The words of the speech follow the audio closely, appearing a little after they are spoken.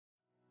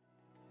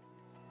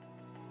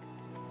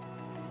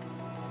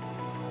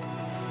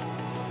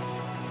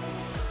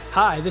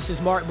Hi, this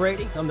is Mark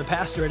Brady. I'm the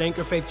pastor at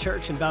Anchor Faith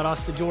Church in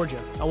Valdosta,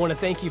 Georgia. I want to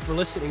thank you for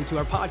listening to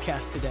our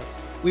podcast today.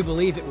 We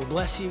believe it will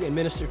bless you and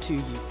minister to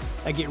you.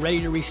 Now get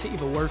ready to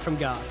receive a word from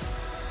God.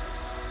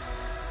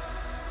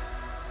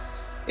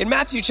 In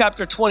Matthew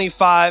chapter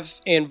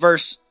 25 and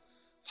verse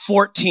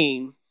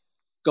 14,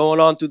 going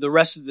on through the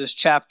rest of this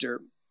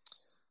chapter,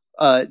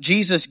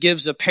 Jesus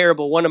gives a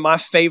parable, one of my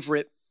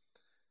favorite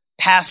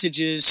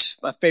passages,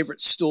 my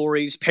favorite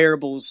stories,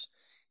 parables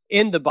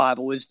in the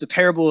Bible is the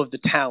parable of the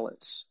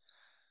talents.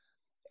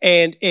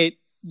 And it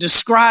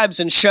describes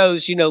and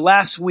shows,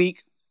 last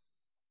week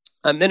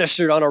I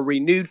ministered on a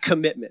renewed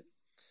commitment.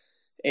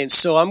 And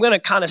so I'm going to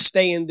kind of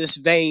stay in this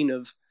vein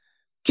of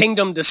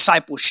kingdom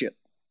discipleship,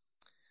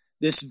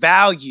 this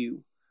value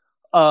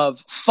of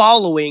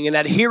following and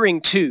adhering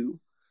to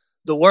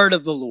the word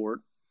of the Lord.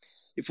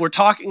 If we're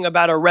talking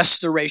about a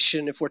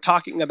restoration, if we're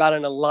talking about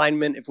an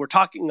alignment, if we're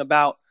talking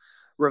about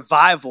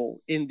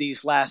revival in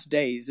these last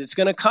days, it's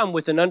going to come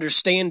with an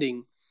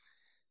understanding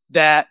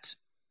that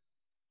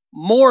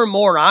more and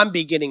more I'm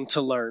beginning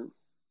to learn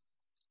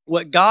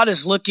what God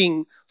is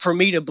looking for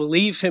me to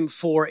believe him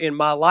for in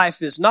my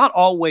life is not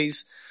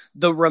always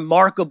the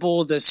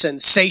remarkable, the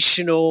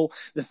sensational,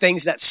 the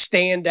things that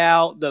stand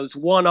out, those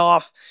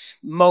one-off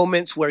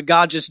moments where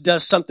God just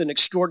does something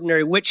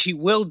extraordinary, which he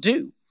will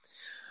do.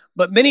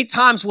 But many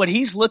times what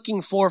he's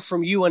looking for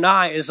from you and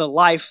I is a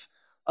life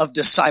of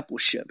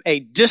discipleship,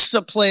 a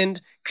disciplined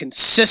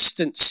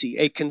consistency,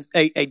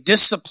 a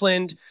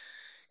disciplined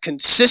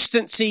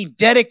consistency,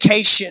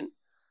 dedication,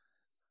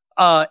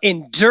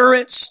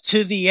 endurance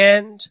to the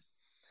end.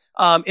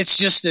 It's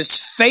just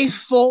this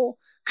faithful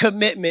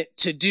commitment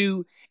to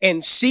do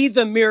and see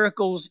the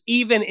miracles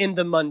even in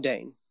the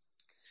mundane,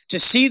 to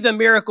see the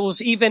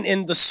miracles even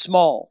in the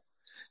small,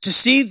 to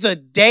see the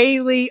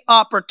daily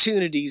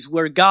opportunities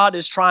where God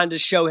is trying to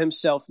show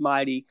himself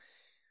mighty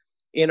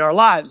in our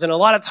lives. And a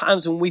lot of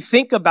times when we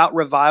think about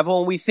revival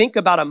and we think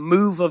about a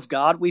move of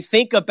God, we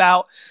think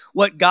about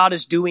what God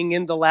is doing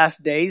in the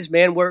last days,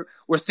 man, we're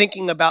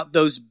thinking about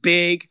those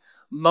big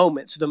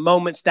moments, the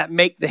moments that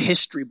make the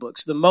history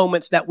books, the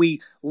moments that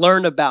we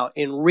learn about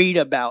and read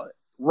about,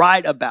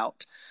 write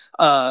about,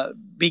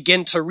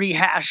 begin to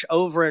rehash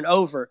over and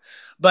over.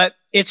 But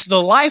it's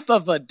the life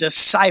of a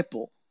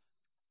disciple.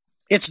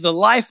 It's the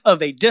life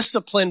of a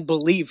disciplined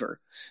believer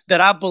that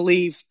I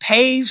believe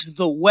paves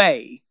the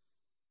way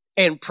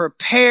and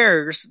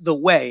prepares the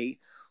way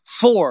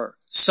for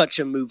such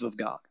a move of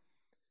God.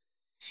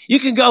 You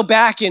can go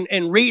back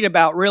and read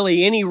about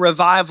really any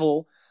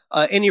revival,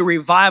 any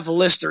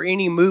revivalist or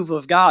any move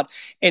of God.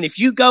 And if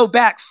you go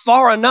back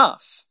far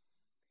enough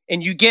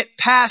and you get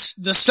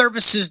past the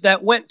services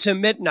that went to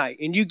midnight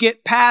and you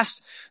get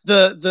past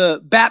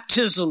the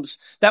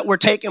baptisms that were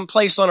taking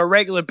place on a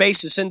regular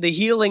basis and the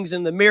healings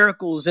and the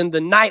miracles and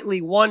the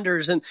nightly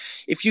wonders, and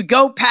if you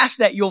go past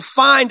that, you'll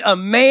find a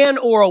man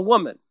or a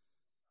woman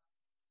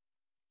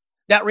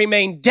that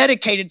remained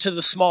dedicated to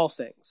the small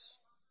things.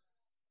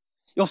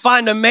 You'll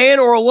find a man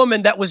or a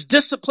woman that was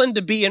disciplined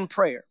to be in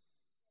prayer,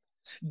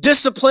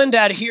 disciplined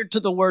to adhere to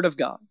the word of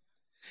God,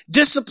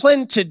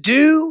 disciplined to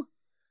do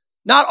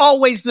not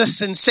always the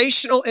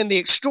sensational and the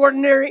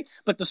extraordinary,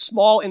 but the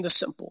small and the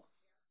simple.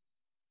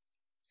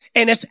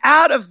 And it's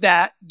out of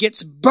that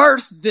gets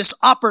birthed this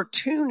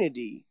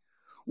opportunity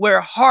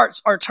where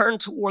hearts are turned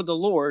toward the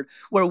Lord,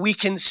 where we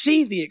can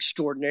see the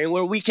extraordinary,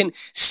 where we can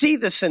see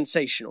the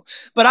sensational.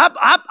 But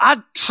I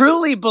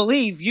truly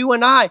believe you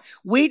and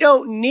we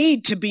don't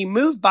need to be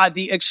moved by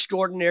the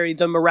extraordinary,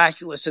 the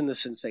miraculous, and the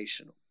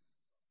sensational.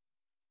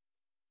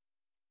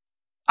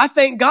 I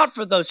thank God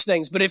for those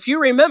things. But if you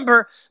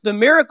remember, the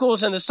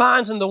miracles and the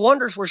signs and the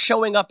wonders were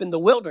showing up in the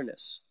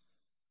wilderness.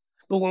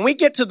 But when we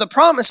get to the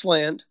promised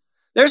land,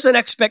 there's an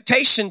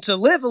expectation to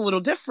live a little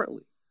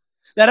differently.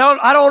 That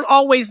I don't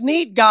always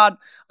need God,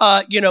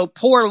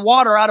 pouring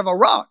water out of a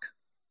rock.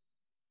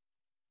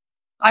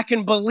 I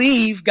can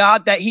believe,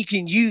 God, that he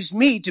can use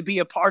me to be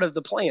a part of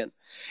the plan.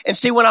 And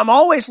see, when I'm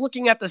always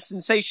looking at the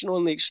sensational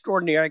and the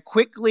extraordinary, I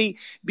quickly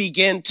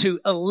begin to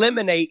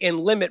eliminate and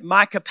limit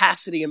my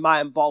capacity and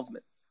my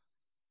involvement.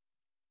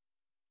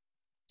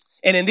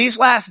 And in these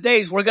last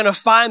days, we're going to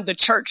find the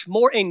church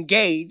more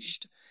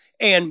engaged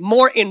and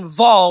more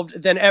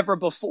involved than ever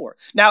before.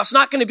 Now, it's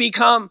not going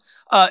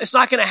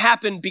to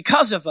happen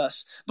because of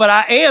us, but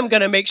I am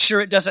going to make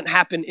sure it doesn't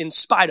happen in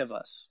spite of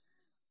us.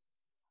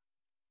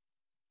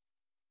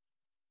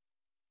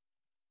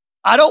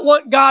 I don't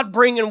want God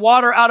bringing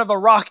water out of a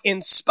rock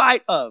in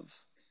spite of.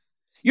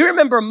 You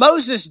remember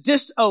Moses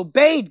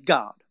disobeyed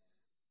God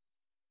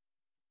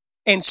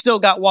and still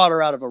got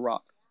water out of a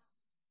rock.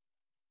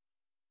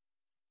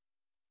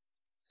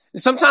 And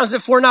sometimes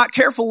if we're not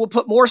careful, we'll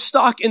put more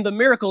stock in the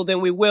miracle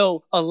than we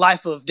will a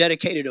life of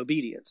dedicated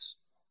obedience.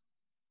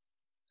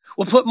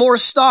 We'll put more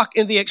stock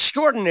in the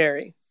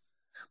extraordinary,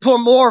 put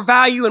more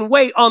value and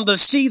weight on the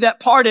sea that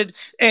parted,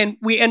 and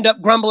we end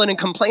up grumbling and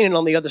complaining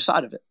on the other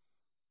side of it.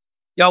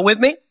 Y'all with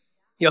me?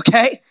 You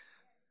okay?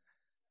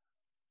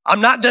 I'm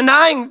not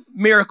denying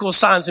miracles,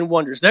 signs, and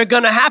wonders. They're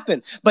going to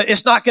happen, but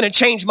it's not going to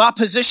change my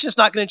position. It's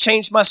not going to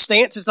change my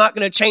stance. It's not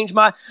going to change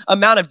my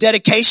amount of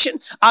dedication.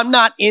 I'm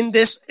not in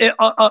this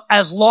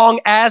as long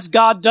as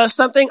God does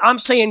something. I'm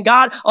saying,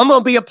 God, I'm going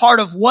to be a part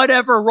of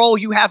whatever role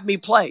you have me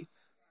play.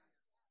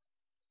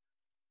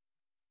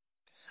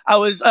 I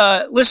was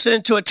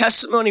listening to a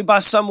testimony by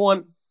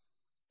someone.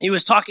 He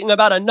was talking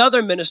about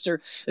another minister,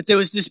 that there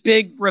was this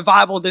big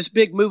revival, this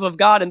big move of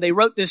God, and they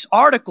wrote this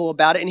article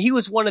about it, and he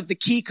was one of the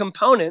key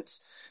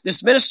components,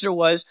 this minister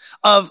was,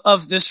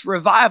 of this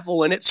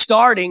revival, and it's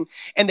starting,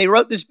 and they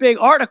wrote this big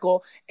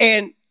article,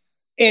 and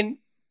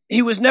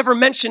he was never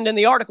mentioned in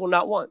the article,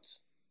 not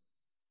once.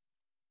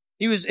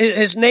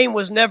 His name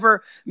was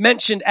never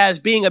mentioned as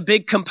being a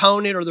big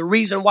component or the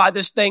reason why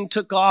this thing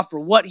took off or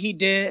what he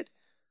did.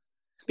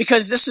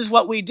 Because this is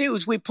what we do,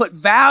 is we put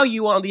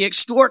value on the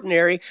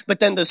extraordinary, but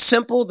then the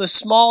simple, the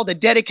small, the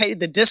dedicated,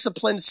 the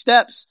disciplined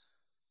steps,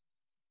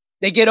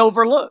 they get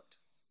overlooked.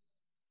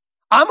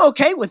 I'm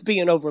okay with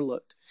being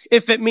overlooked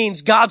if it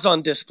means God's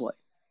on display.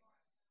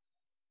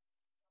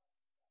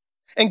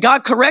 And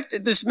God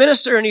corrected this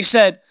minister and he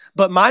said,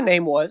 but my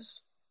name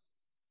was.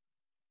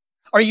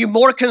 Are you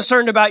more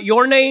concerned about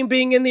your name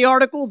being in the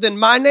article than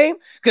my name?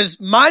 Because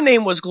my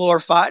name was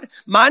glorified.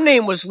 My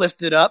name was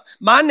lifted up.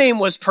 My name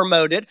was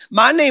promoted.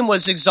 My name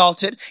was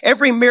exalted.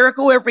 Every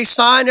miracle, every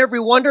sign, every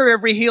wonder,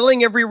 every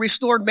healing, every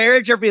restored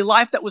marriage, every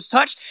life that was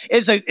touched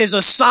is a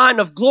sign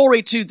of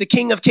glory to the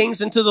King of Kings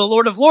and to the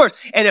Lord of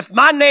Lords. And if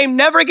my name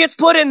never gets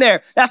put in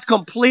there, that's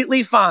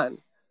completely fine.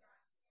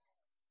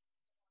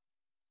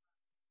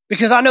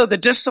 Because I know the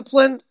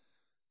disciplined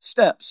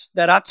steps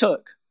that I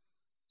took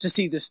to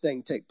see this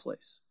thing take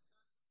place.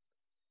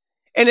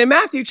 And in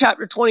Matthew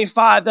chapter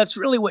 25, that's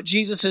really what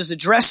Jesus is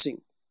addressing.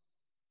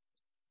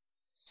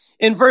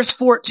 In verse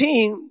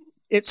 14,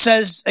 it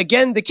says,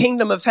 again, the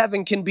kingdom of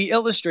heaven can be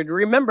illustrated.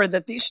 Remember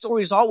that these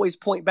stories always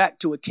point back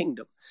to a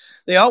kingdom.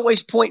 They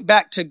always point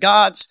back to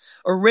God's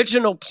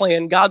original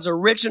plan, God's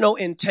original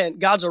intent,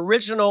 God's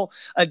original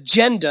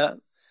agenda.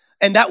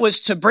 And that was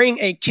to bring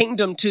a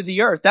kingdom to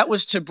the earth. That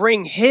was to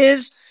bring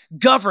his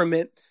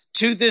government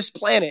to this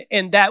planet,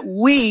 and that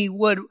we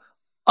would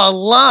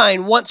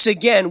align once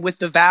again with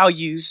the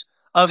values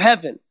of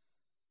heaven.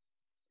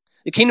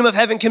 The kingdom of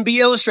heaven can be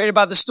illustrated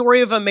by the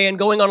story of a man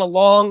going on a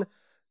long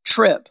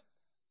trip.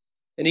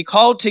 And he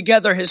called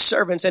together his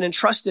servants and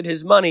entrusted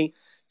his money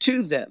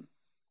to them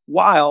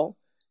while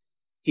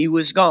he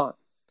was gone.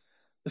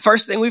 The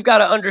first thing we've got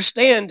to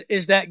understand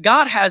is that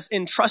God has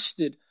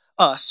entrusted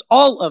us,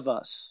 all of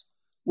us,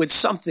 with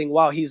something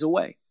while he's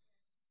away.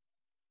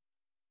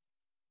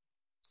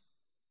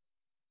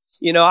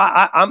 You know,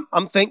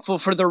 I'm thankful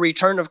for the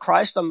return of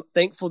Christ. I'm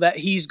thankful that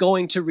he's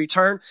going to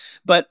return.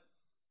 But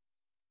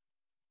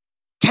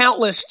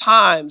countless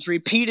times,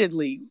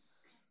 repeatedly,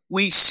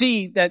 we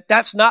see that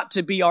that's not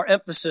to be our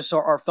emphasis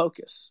or our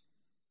focus.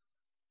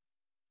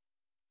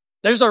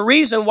 There's a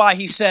reason why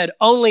he said,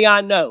 only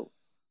I know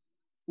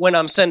when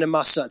I'm sending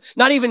my son.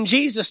 Not even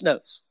Jesus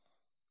knows.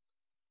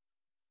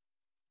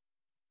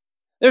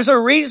 There's a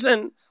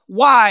reason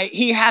why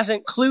he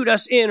hasn't clued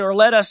us in or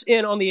let us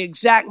in on the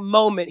exact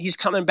moment he's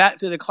coming back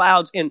to the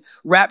clouds and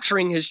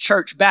rapturing his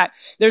church back.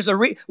 There's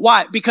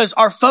why? Because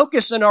our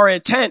focus and our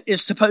intent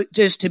is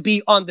to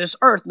be on this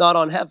earth, not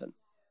on heaven.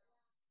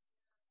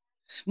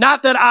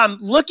 Not that I'm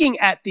looking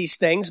at these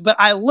things, but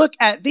I look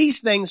at these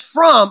things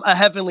from a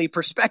heavenly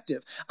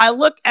perspective. I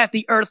look at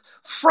the earth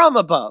from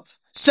above.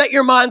 Set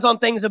your minds on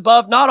things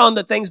above, not on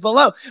the things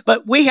below.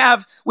 But we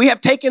have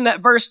taken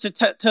that verse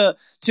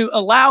to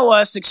allow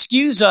us,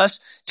 excuse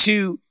us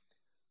to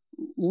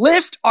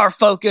lift our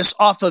focus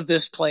off of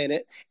this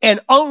planet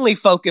and only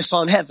focus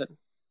on heaven.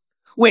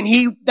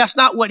 That's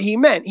not what he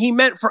meant. He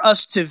meant for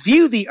us to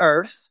view the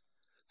earth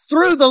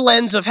through the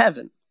lens of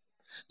heaven,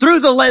 through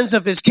the lens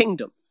of his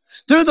kingdom,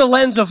 through the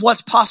lens of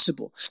what's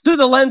possible, through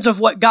the lens of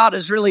what God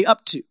is really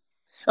up to.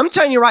 I'm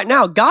telling you right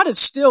now, God is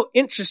still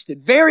interested,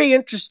 very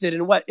interested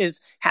in what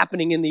is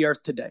happening in the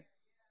earth today.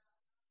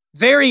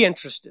 Very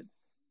interested.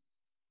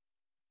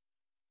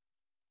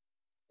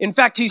 In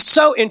fact, he's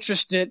so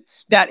interested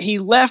that he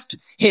left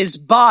his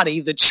body,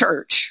 the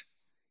church,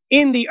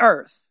 in the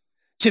earth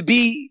to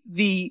be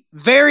the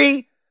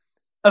very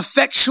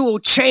effectual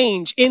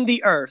change in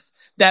the earth,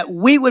 that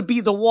we would be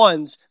the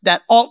ones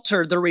that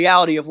alter the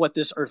reality of what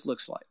this earth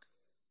looks like.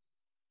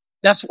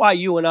 That's why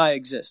you and I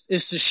exist,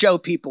 is to show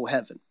people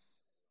heaven.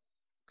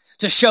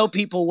 To show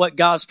people what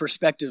God's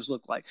perspectives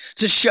look like.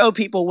 To show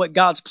people what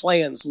God's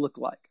plans look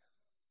like.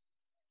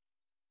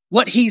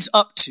 What he's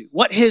up to.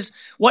 What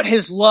his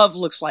love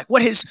looks like.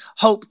 What his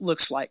hope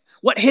looks like.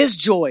 What his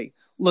joy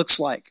looks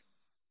like.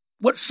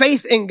 What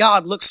faith in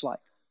God looks like.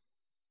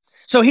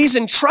 So he's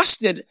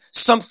entrusted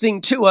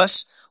something to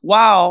us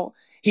while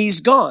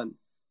he's gone.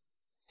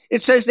 It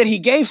says that he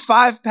gave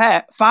 5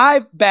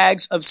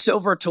 bags of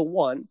silver to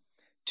one,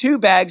 2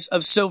 bags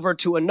of silver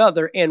to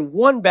another, and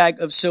 1 bag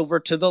of silver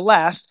to the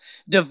last,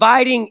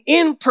 dividing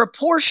in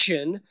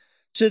proportion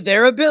to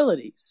their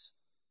abilities.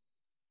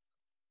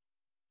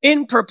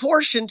 in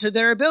proportion to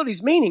their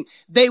abilities, meaning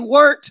they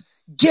weren't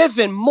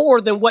given more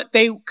than what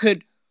they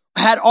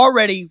had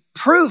already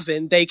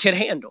proven they could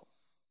handle.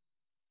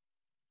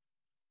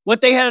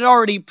 What they had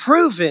already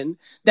proven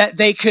that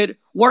they could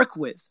work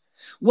with.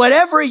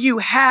 Whatever you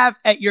have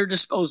at your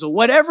disposal,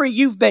 whatever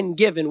you've been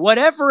given,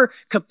 whatever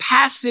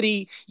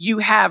capacity you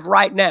have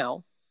right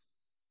now,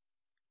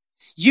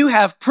 you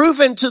have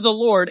proven to the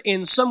Lord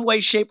in some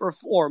way, shape, or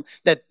form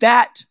that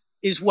that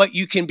is what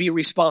you can be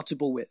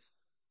responsible with.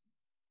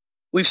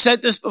 We've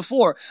said this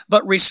before,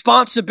 but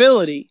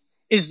responsibility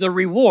is the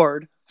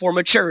reward for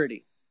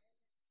maturity.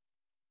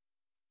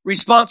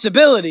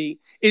 Responsibility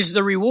is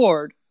the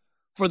reward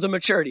for the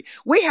maturity.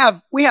 We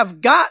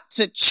have got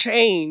to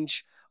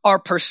change our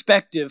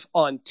perspective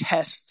on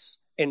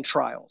tests and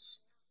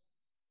trials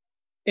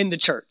in the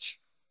church.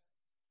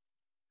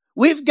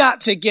 We've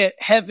got to get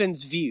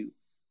heaven's view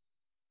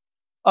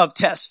of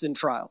tests and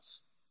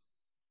trials.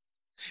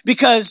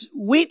 Because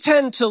we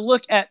tend to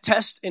look at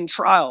tests and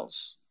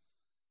trials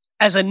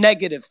as a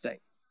negative thing.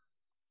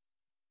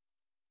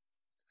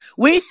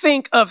 We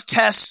think of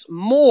tests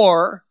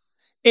more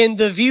in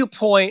the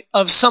viewpoint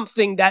of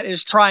something that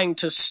is trying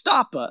to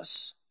stop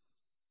us,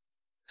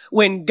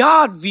 when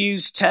God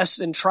views tests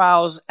and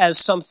trials as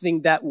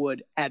something that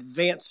would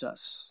advance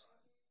us.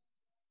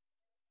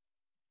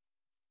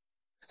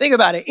 Think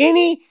about it.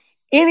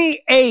 Any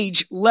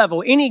age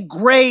level, any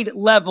grade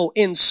level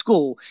in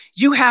school,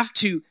 you have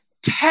to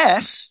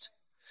test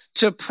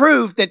to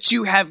prove that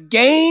you have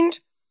gained,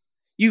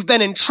 you've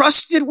been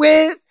entrusted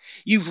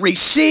with, you've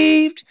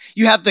received,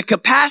 you have the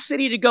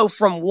capacity to go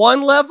from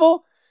one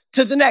level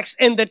to the next.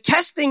 And the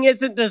testing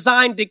isn't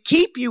designed to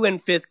keep you in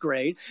 5th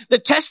grade. The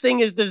testing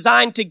is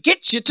designed to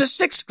get you to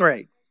 6th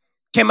grade.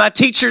 Can my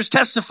teachers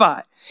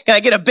testify? Can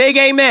I get a big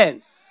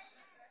amen?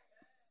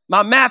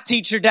 My math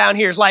teacher down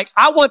here is like,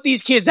 I want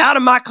these kids out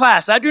of my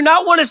class. I do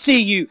not want to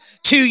see you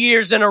 2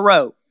 years in a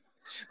row.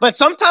 But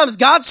sometimes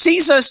God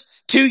sees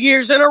us 2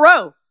 years in a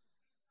row,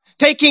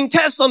 taking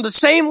tests on the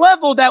same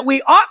level that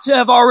we ought to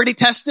have already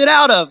tested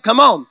out of. Come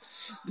on.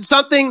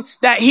 Something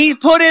that He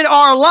put in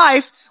our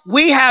life,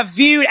 we have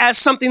viewed as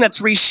something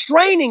that's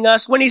restraining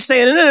us, when He's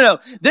saying, no.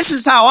 This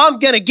is how I'm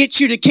going to get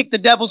you to kick the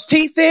devil's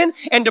teeth in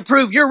and to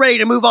prove you're ready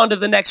to move on to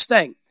the next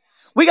thing.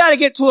 We got to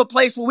get to a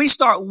place where we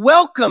start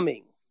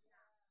welcoming.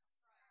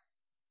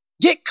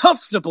 Get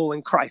comfortable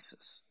in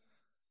crisis.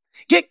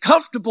 Get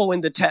comfortable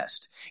in the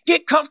test.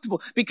 Get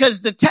comfortable,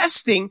 because the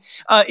testing,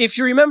 if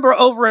you remember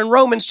over in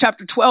Romans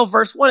chapter 12,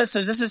 verse 1, it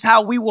says, this is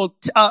how we will,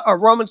 or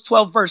Romans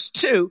 12, verse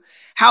 2,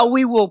 how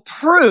we will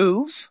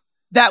prove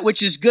that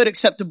which is good,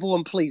 acceptable,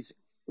 and pleasing.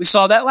 We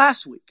saw that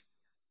last week.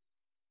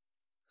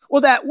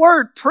 Well, that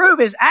word prove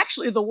is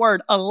actually the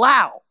word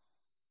allow.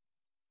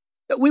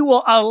 That we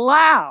will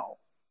allow.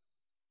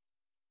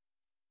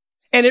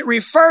 And it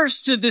refers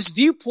to this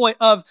viewpoint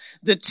of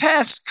the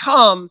tests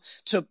come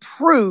to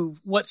prove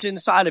what's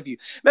inside of you.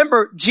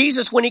 Remember,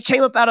 Jesus, when He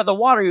came up out of the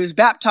water, He was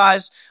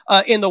baptized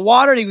in the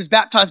water. He was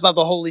baptized by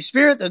the Holy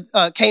Spirit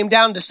that came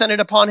down, descended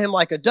upon Him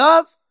like a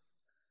dove.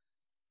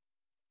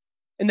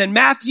 And then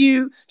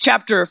Matthew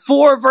chapter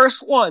 4,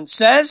 verse 1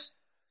 says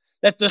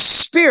that the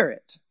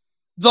Spirit,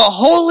 the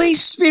Holy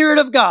Spirit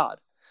of God,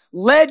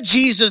 led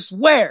Jesus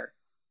where?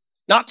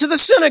 Not to the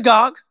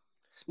synagogue,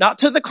 not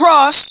to the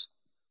cross,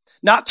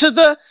 not to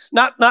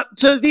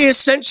the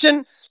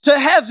ascension to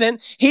heaven.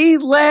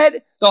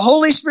 The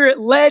Holy Spirit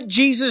led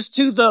Jesus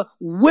to the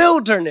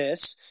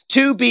wilderness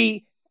to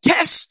be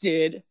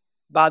tested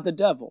by the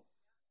devil.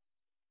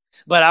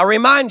 But I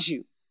remind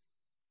you,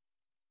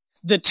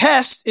 the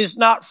test is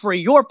not for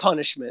your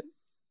punishment.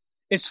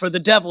 It's for the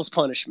devil's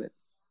punishment.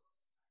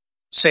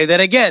 Say that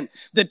again.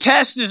 The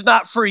test is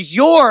not for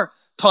your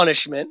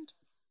punishment.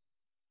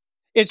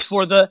 It's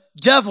for the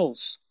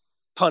devil's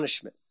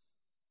punishment.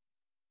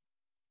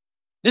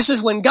 This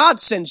is when God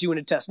sends you in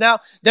a test. Now,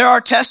 there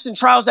are tests and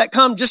trials that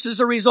come just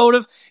as a result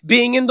of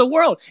being in the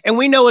world. And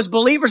we know as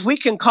believers, we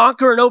can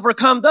conquer and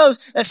overcome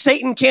those, that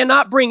Satan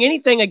cannot bring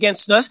anything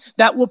against us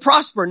that will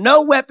prosper.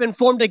 No weapon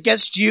formed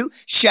against you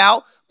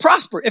shall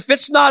prosper. If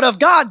it's not of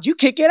God, you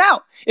kick it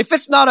out. If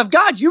it's not of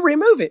God, you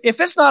remove it.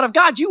 If it's not of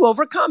God, you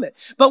overcome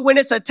it. But when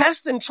it's a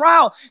test and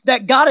trial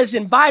that God is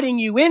inviting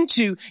you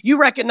into, you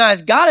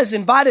recognize God has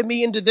invited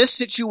me into this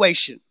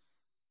situation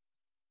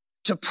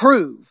to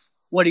prove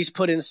what He's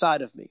put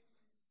inside of me.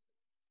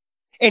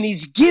 And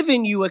He's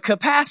given you a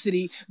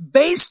capacity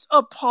based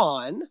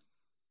upon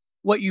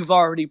what you've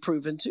already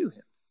proven to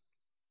Him.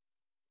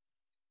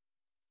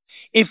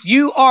 If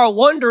you are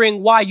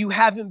wondering why you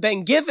haven't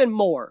been given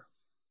more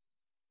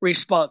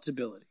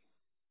responsibility,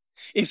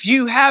 if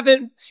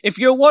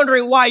you're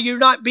wondering why you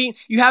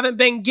haven't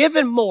been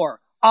given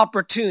more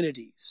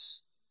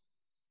opportunities,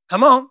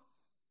 come on,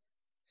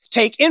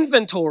 take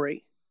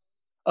inventory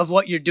of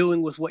what you're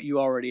doing with what you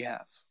already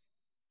have.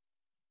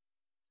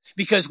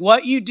 Because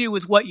what you do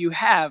with what you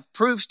have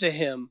proves to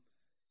Him,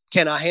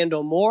 can I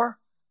handle more,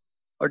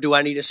 or do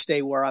I need to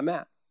stay where I'm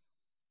at?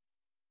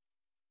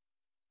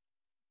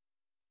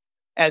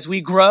 As we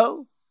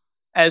grow,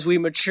 as we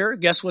mature,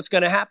 guess what's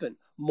going to happen?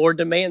 more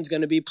demand's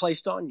going to be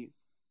placed on you.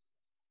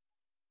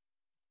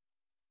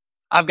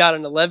 I've got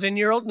an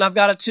 11-year-old and I've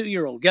got a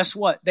 2-year-old. Guess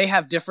what? They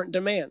have different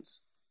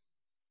demands.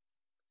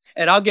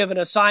 And I'll give an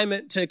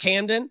assignment to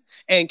Camden,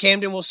 and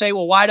Camden will say,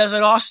 well, why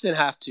doesn't Austin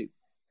have to?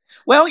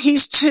 Well,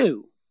 he's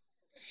 2.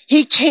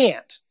 He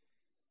can't.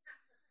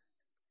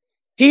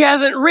 He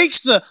hasn't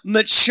reached the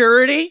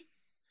maturity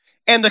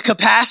and the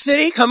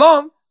capacity. Come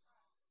on.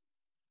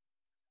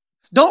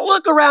 Don't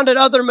look around at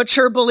other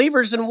mature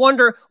believers and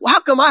wonder, well,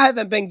 how come I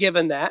haven't been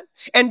given that?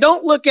 And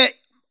don't look at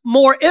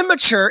more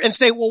immature and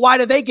say, well, why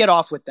do they get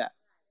off with that?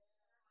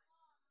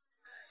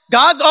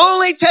 God's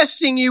only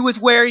testing you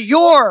with where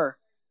you're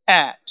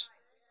at,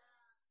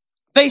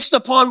 based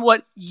upon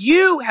what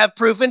you have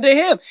proven to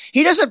him.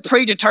 He doesn't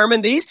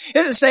predetermine these. He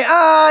doesn't say,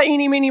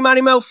 eeny, meeny,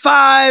 miny, mo,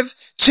 5,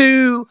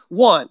 2,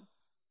 1.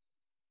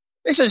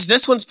 He says,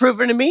 this one's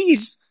proven to me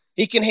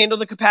he can handle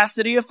the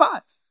capacity of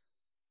 5.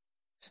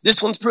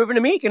 This one's proven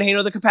to me he can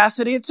handle the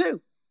capacity of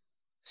 2.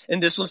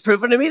 And this one's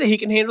proven to me that he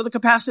can handle the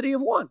capacity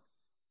of 1.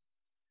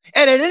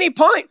 And at any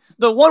point,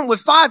 the one with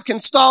 5 can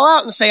stall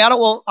out and say, I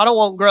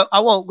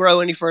won't grow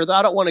any further.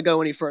 I don't want to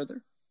go any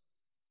further.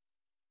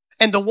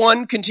 And the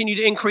 1 continue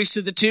to increase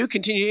to the 2,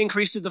 continue to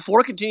increase to the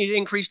 4, continue to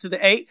increase to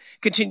the 8,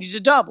 continue to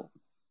double.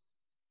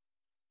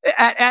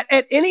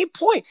 At any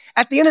point,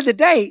 at the end of the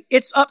day,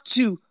 it's up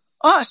to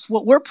us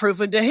what we're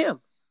proving to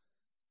him.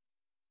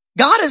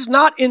 God is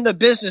not in the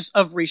business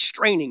of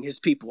restraining his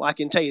people. I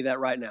can tell you that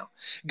right now.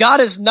 God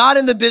is not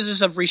in the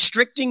business of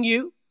restricting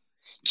you,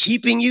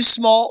 keeping you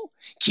small,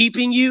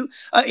 keeping you.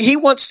 He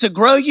wants to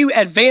grow you,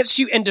 advance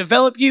you, and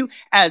develop you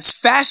as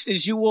fast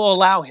as you will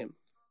allow him.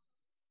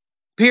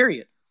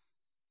 Period.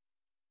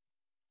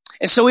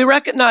 And so we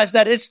recognize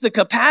that it's the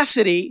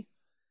capacity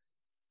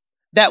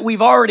that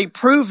we've already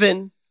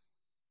proven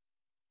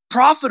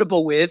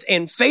profitable with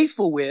and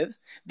faithful with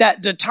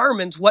that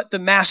determines what the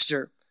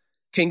master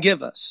can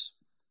give us.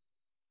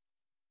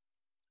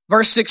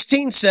 Verse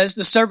 16 says,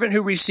 the servant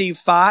who received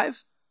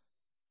 5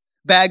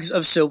 bags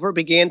of silver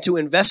began to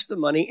invest the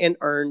money and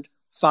earned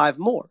 5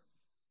 more.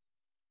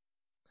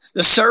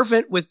 The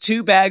servant with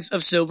 2 bags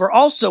of silver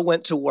also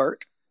went to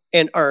work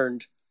and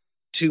earned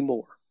 2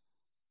 more.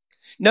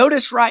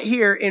 Notice right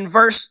here in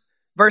verses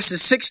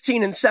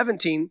 16 and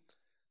 17,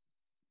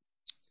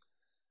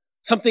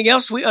 something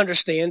else we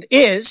understand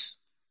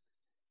is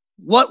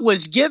what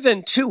was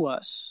given to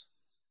us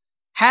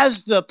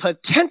has the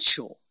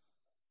potential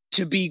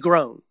to be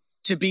grown,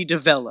 to be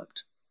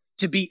developed,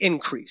 to be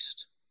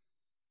increased.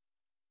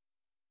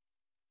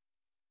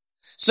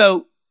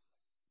 So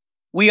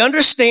we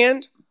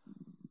understand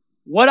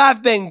what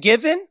I've been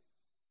given.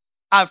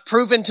 I've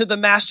proven to the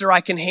master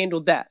I can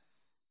handle that.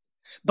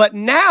 But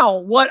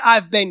now what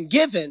I've been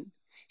given,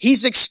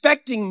 he's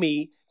expecting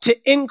me to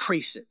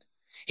increase it.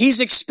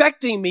 He's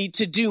expecting me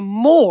to do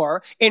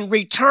more and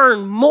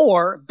return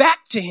more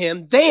back to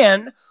him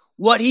than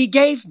what he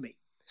gave me.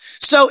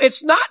 So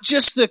it's not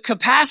just the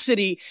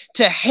capacity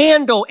to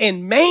handle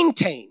and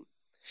maintain,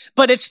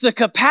 but it's the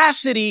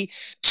capacity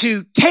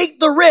to take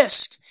the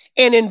risk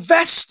and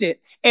invest it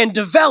and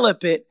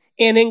develop it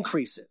and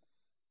increase it.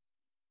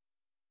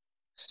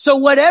 So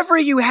whatever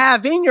you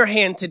have in your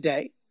hand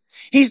today,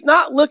 he's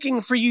not looking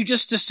for you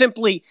just to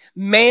simply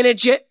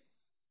manage it.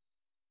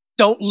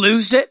 Don't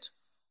lose it.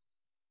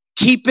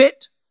 Keep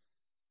it,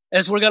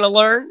 as we're going to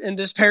learn in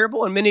this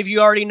parable. And many of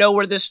you already know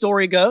where this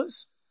story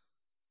goes.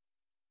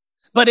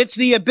 But it's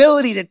the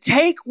ability to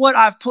take what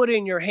I've put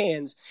in your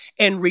hands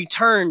and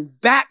return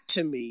back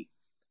to me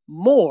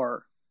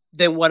more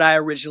than what I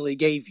originally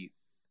gave you.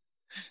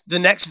 The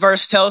next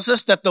verse tells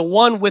us that the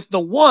one with the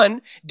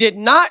 1 did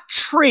not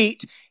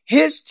treat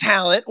his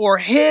talent or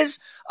his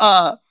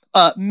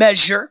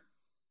measure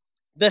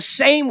the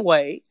same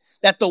way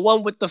that the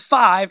one with the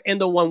 5 and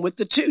the one with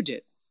the 2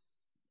 did.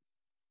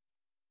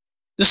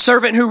 The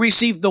servant who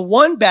received the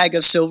 1 bag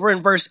of silver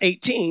in verse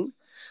 18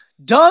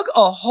 dug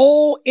a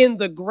hole in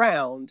the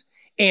ground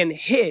and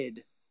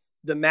hid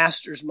the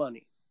master's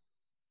money.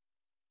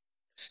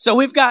 So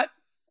we've got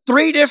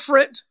 3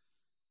 different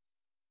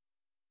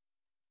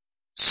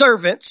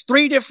servants,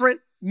 3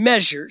 different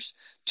measures.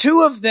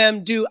 2 of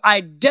them do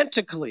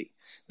identically.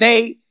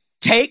 They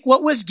take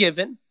what was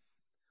given,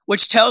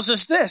 which tells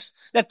us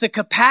this, that the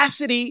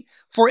capacity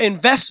for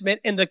investment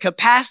and the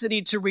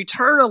capacity to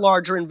return a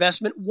larger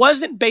investment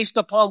wasn't based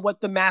upon what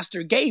the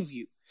master gave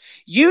you.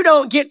 You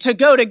don't get to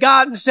go to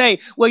God and say,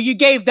 well, you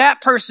gave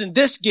that person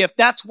this gift.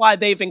 That's why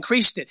they've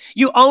increased it.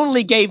 You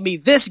only gave me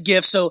this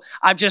gift, so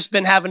I've just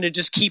been having to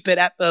just keep it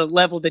at the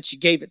level that you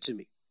gave it to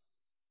me.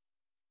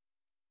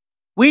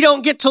 We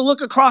don't get to look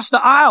across the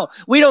aisle.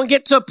 We don't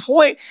get to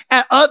point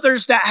at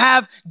others that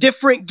have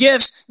different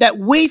gifts that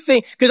we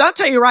think, because I'll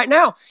tell you right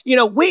now,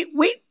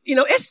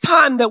 it's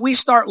time that we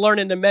start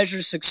learning to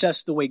measure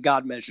success the way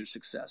God measures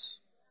success.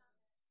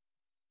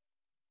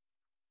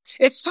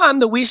 It's time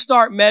that we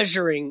start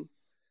measuring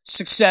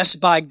success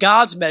by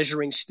God's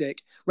measuring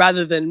stick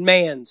rather than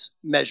man's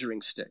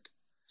measuring stick.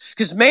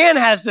 Because man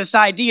has this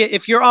idea,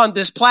 if you're on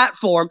this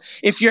platform,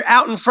 if you're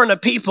out in front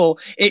of people,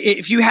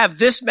 if you have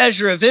this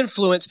measure of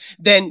influence,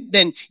 then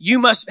you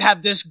must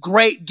have this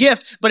great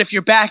gift. But if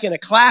you're back in a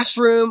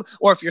classroom,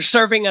 or if you're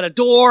serving at a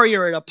door,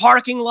 you're in a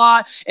parking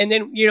lot, and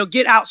then,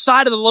 get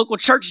outside of the local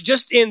church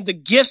just in the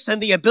gifts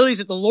and the abilities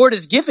that the Lord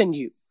has given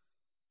you.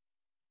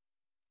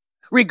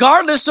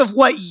 Regardless of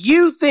what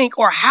you think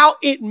or how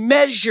it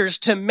measures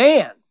to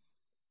man,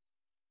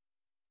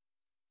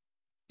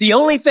 the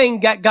only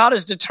thing that God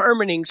is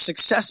determining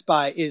success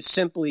by is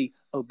simply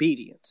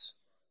obedience.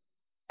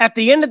 At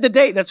the end of the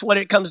day, that's what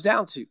it comes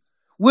down to.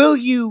 Will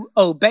you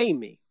obey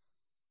me?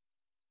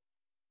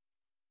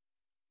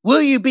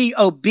 Will you be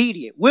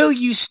obedient? Will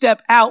you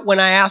step out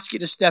when I ask you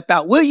to step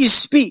out? Will you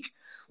speak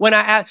when I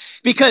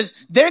ask?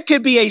 Because there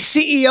could be a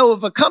CEO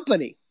of a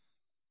company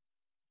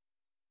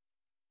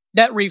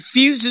that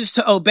refuses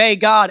to obey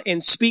God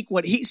and speak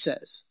what he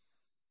says.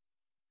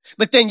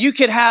 But then you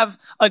could have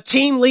a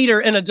team leader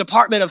in a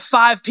department of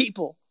 5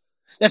 people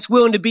that's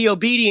willing to be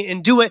obedient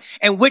and do it.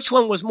 And which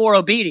one was more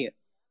obedient?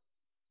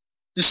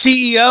 The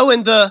CEO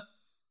in the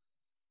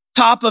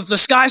top of the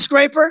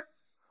skyscraper,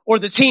 or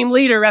the team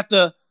leader at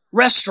the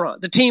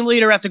restaurant, the team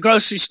leader at the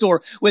grocery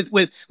store with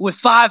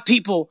 5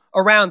 people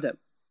around them?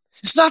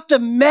 It's not the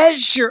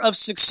measure of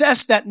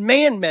success that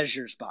man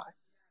measures by.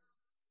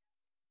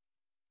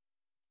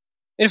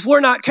 And if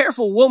we're not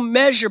careful, we'll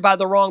measure by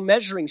the wrong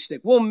measuring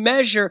stick. We'll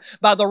measure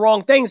by the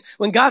wrong things.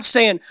 When God's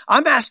saying,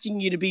 I'm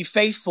asking you to be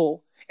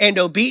faithful and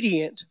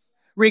obedient,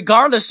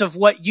 regardless of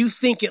what you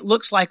think it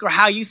looks like or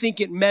how you think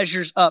it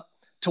measures up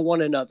to one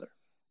another.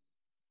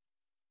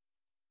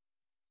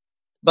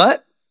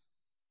 But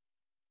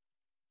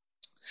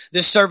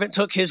this servant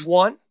took his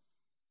one,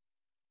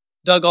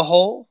 dug a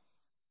hole,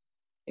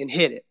 and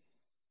hid it.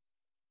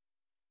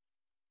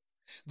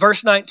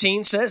 Verse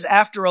 19 says,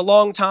 after a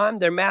long time,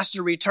 their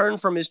master returned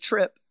from his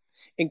trip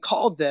and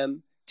called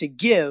them to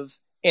give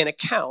an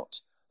account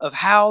of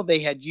how they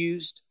had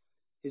used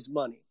his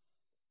money.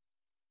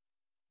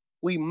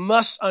 We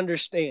must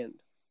understand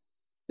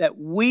that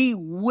we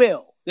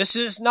will. This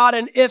is not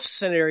an if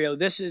scenario.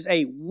 This is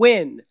a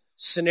when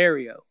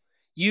scenario.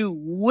 You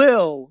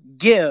will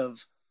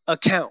give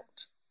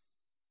account.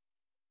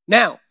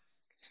 Now,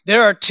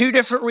 there are 2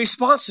 different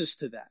responses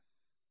to that.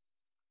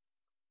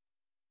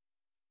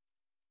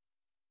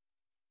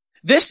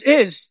 This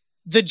is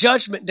the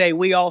judgment day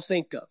we all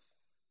think of.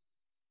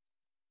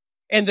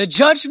 And the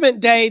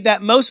judgment day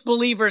that most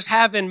believers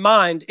have in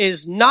mind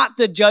is not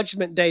the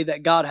judgment day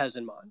that God has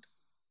in mind.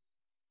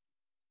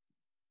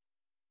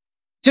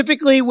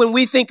 Typically, when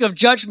we think of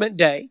judgment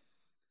day,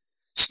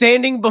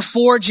 standing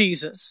before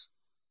Jesus,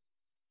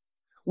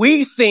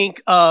 we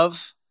think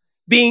of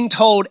being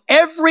told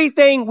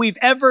everything we've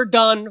ever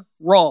done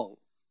wrong.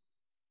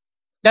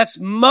 That's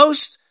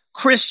most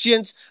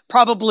Christians,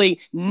 probably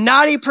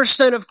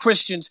 90% of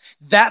Christians,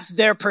 that's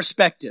their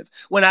perspective.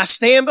 When I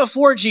stand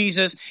before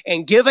Jesus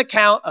and give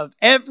account of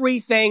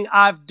everything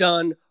I've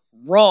done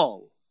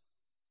wrong.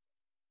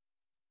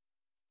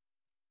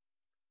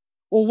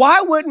 Well,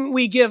 why wouldn't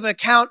we give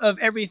account of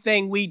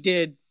everything we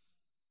did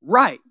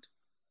right?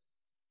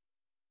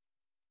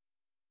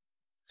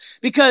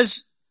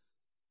 Because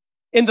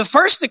in the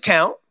first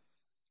account,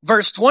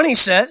 verse 20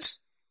 says,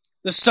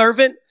 the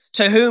servant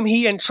to whom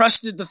he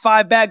entrusted the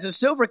 5 bags of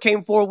silver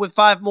came forward with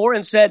 5 more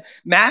and said,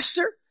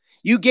 Master,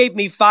 you gave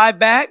me 5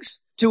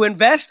 bags to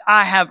invest.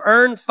 I have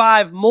earned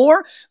 5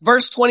 more.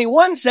 Verse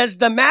 21 says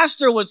the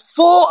master was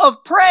full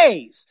of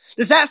praise.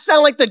 Does that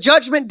sound like the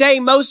judgment day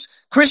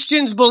most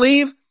Christians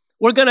believe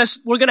we're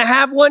gonna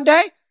have one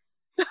day?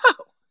 No.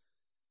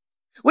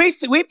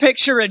 We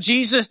picture a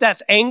Jesus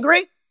that's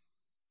angry.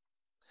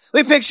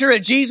 We picture a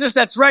Jesus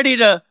that's ready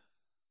to,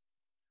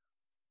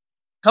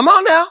 come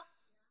on now.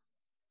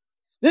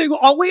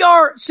 All we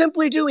are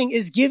simply doing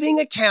is giving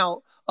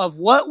account of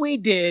what we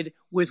did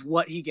with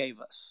what he gave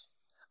us.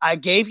 I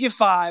gave you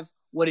 5.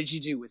 What did you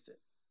do with it?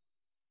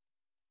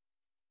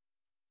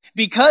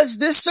 Because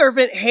this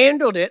servant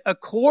handled it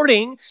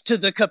according to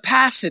the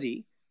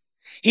capacity,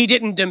 he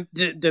didn't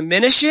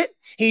diminish it.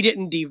 He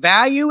didn't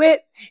devalue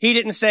it. He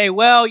didn't say,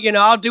 well,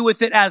 I'll do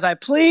with it as I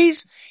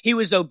please. He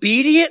was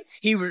obedient.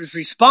 He was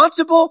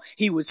responsible.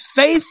 He was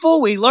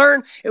faithful.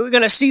 We're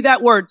going to see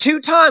that word 2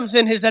 times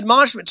in his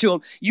admonishment to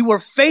him. You were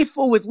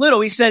faithful with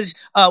little. He says,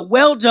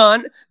 well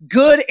done,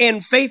 good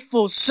and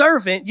faithful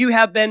servant. You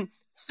have been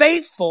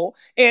faithful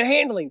in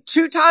handling.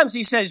 2 times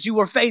he says you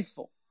were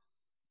faithful.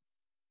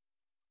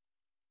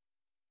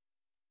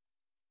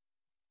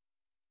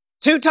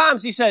 2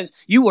 times he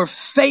says you were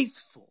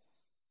faithful.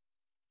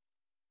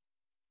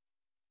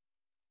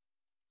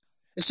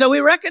 So we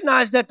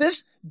recognize that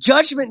this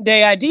judgment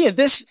day idea,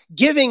 this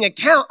giving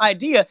account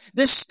idea,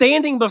 this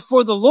standing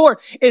before the Lord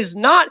is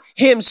not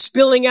him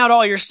spilling out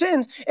all your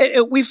sins.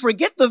 We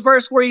forget the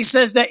verse where he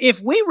says that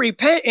if we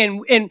repent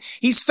and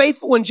he's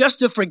faithful and just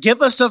to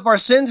forgive us of our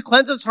sins,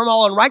 cleanse us from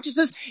all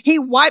unrighteousness, he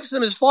wipes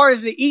them as far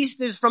as the east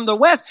is from the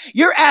west.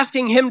 You're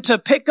asking him to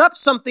pick up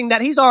something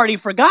that he's already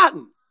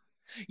forgotten.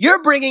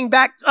 You're bringing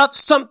back up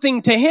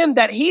something to him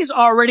that he's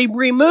already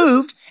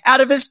removed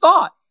out of his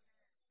thought.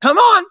 Come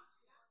on.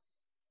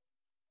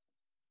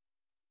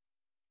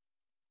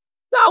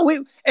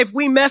 No, if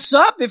we mess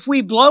up, if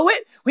we blow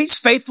it, he's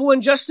faithful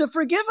and just to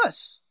forgive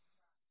us.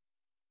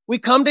 We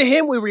come to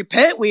him, we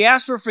repent, we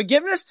ask for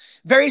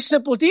forgiveness. Very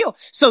simple deal.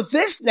 So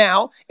this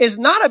now is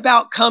not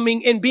about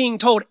coming and being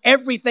told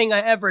everything I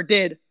ever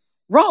did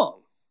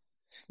wrong.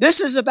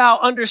 This is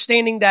about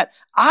understanding that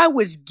I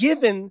was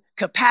given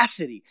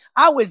capacity.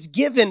 I was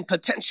given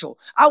potential.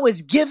 I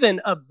was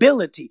given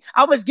ability.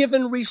 I was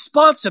given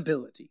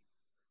responsibility.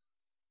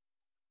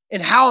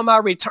 And how am I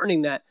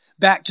returning that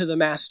back to the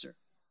master?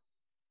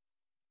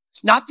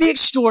 Not the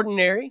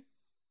extraordinary,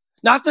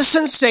 not the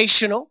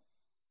sensational,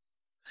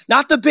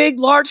 not the big,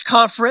 large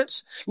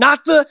conference,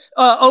 not the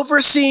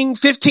overseeing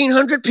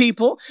 1,500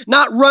 people,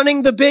 not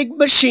running the big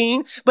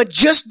machine, but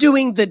just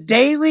doing the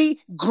daily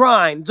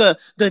grind,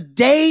 the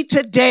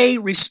day-to-day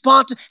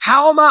response.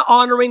 How am I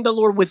honoring the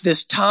Lord with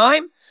this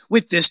time,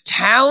 with this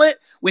talent,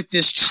 with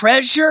this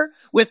treasure,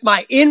 with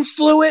my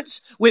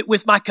influence,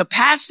 with my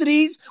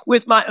capacities,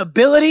 with my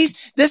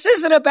abilities? This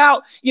isn't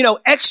about,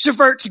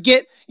 extroverts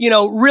get,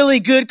 really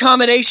good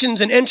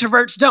accommodations and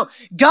introverts don't.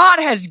 God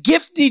has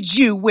gifted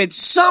you with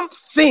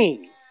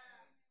something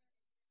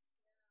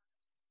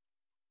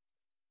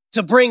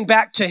to bring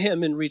back to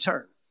him in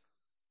return.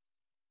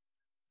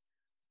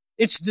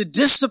 It's the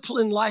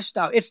disciplined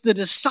lifestyle. It's the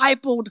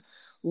discipled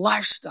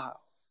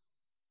lifestyle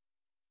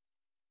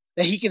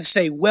that he can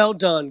say, well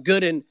done,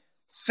 good and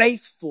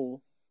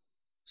faithful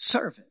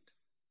servant.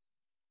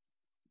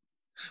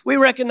 We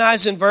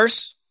recognize in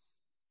verse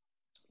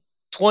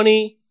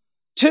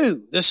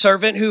 22, the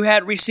servant who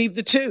had received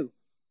the 2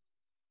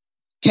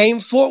 came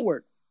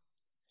forward,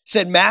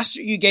 said,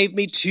 Master, you gave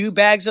me 2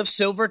 bags of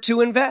silver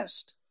to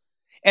invest,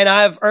 and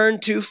I have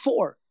earned 2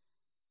 more.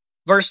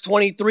 Verse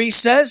 23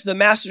 says, the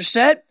master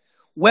said,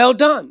 well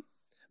done,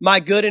 my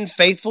good and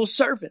faithful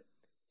servant.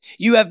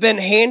 You have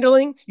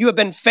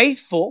been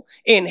faithful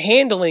in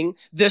handling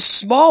this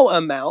small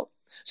amount.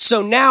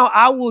 So now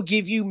I will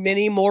give you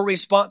many more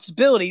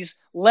responsibilities.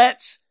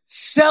 Let's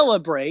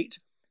celebrate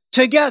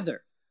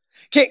together.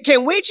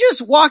 Can we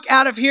just walk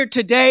out of here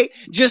today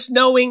just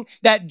knowing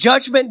that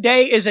Judgment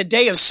Day is a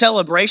day of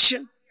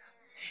celebration?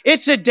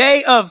 It's a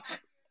day of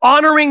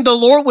honoring the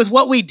Lord with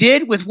what we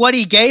did, with what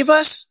he gave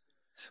us.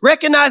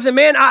 Recognizing,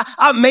 man,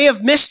 I may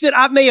have missed it.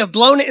 I may have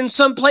blown it in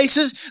some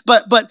places,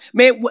 but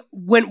man,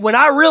 when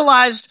I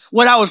realized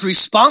what I was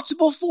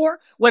responsible for,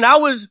 when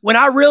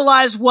I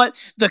realized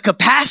what the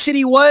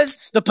capacity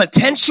was, the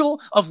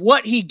potential of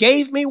what he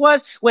gave me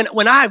was, when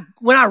I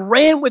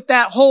ran with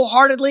that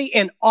wholeheartedly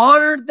and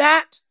honored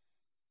that,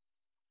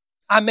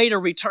 I made a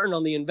return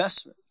on the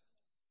investment.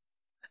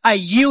 I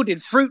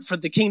yielded fruit for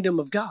the kingdom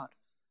of God.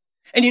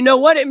 And you know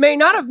what? It may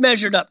not have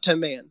measured up to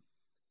man.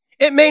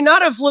 It may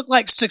not have looked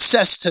like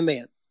success to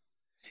man.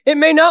 It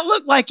may not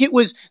look like it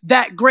was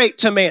that great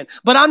to man,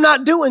 but I'm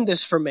not doing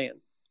this for man.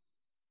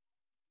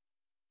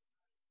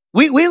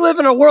 We live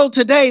in a world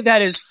today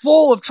that is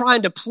full of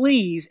trying to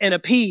please and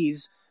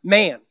appease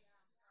man.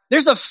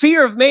 There's a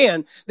fear of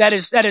man that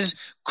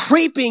is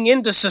creeping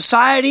into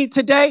society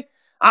today.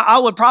 I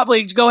would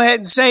probably go ahead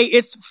and say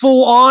it's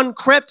full on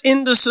crept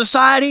into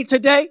society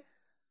today.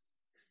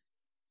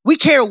 We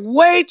care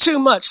way too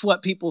much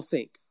what people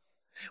think.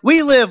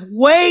 We live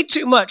way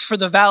too much for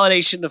the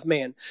validation of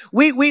man.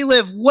 We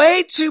live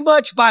way too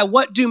much by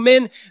what do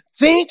men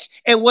think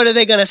and what are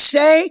they going to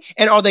say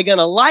and are they going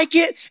to like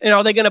it and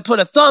are they going to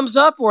put a thumbs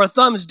up or a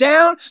thumbs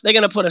down? They're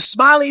going to put a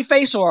smiley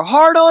face or a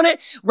heart on it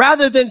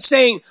rather than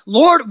saying,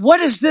 Lord, what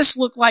does this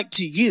look like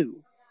to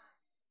you?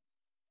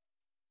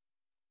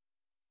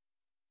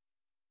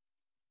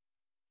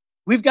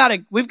 We've got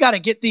to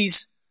get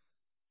these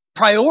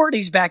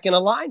priorities back in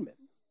alignment.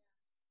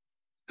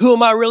 Who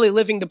am I really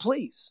living to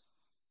please?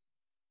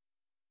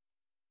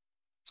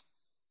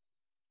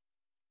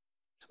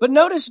 But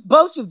notice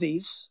both of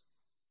these,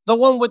 the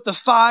one with the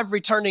 5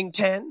 returning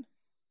 10,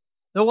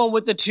 the one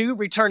with the 2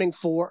 returning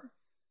 4,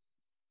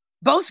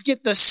 both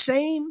get the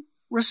same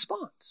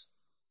response.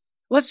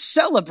 Let's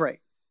celebrate.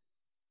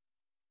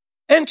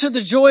 Enter the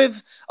joy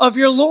of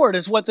your Lord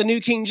is what the New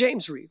King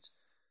James reads.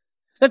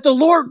 That the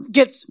Lord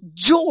gets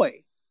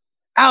joy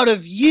out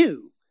of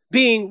you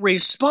being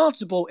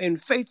responsible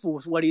and faithful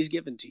with what he's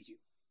given to you.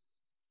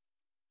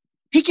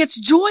 He gets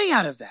joy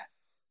out of that.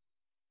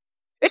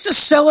 It's a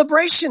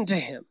celebration to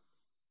him.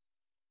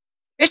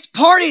 It's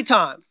party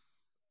time.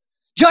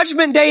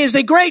 Judgment Day is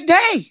a great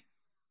day.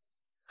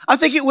 I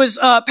think it was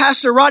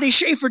Pastor Roddy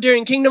Schaefer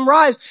during Kingdom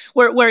Rise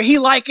where he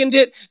likened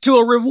it to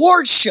a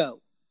reward show,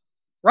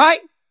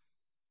 right?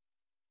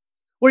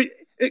 Where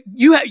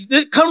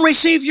come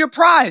receive your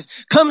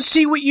prize. Come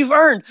see what you've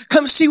earned.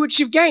 Come see what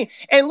you've gained.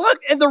 And look,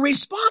 and the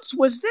response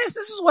was this.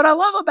 This is what I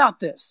love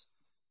about this.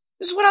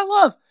 This is what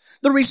I love.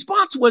 The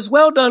response was,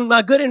 well done,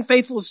 my good and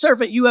faithful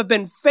servant. You have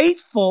been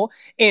faithful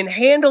in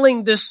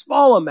handling this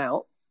small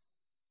amount.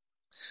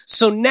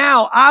 So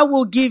now I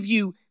will give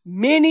you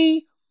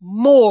many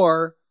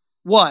more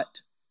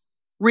what?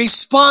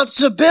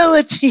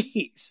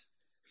 responsibilities.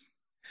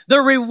 The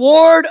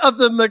reward of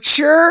the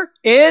mature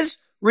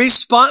is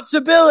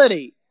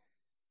responsibility.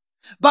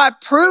 By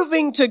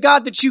proving to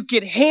God that you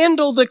can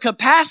handle the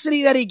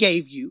capacity that he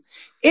gave you,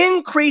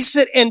 increase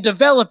it and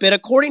develop it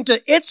according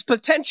to its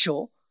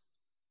potential,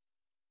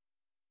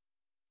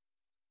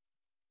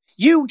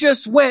 you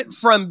just went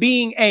from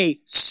being a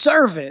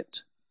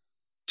servant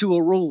to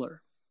a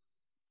ruler.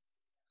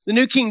 The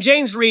New King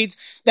James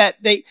reads that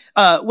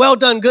well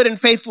done, good and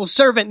faithful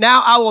servant.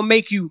 Now I will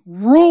make you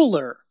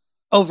ruler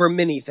over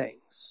many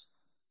things.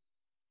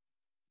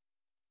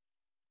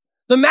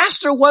 The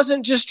master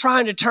wasn't just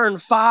trying to turn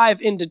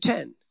 5 into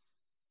 10.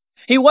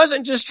 He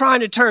wasn't just trying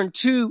to turn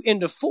 2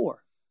 into 4.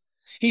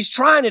 He's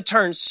trying to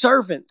turn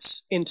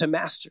servants into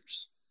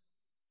masters.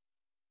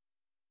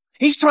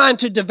 He's trying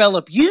to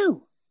develop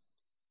you.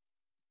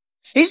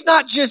 He's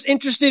not just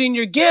interested in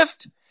your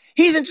gift.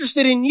 He's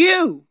interested in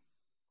you.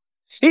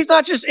 He's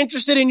not just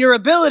interested in your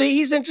ability.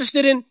 He's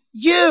interested in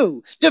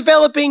you,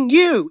 developing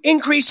you,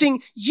 increasing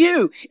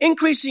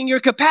your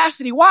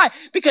capacity. Why?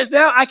 Because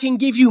now I can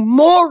give you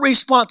more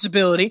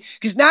responsibility,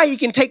 because now you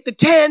can take the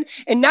 10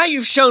 and now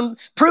you've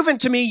proven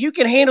to me you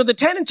can handle the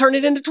 10 and turn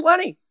it into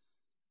 20.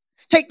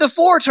 Take the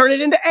 4, turn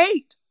it into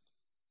 8.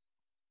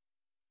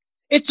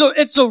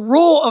 It's a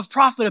rule of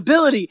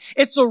profitability.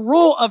 It's a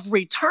rule of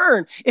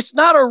return. It's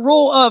not a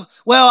rule of,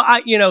 well,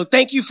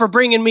 thank you for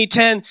bringing me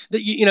 10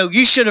 that,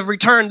 you should have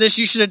returned this.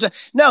 You should have done.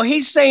 No,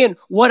 he's saying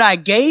what I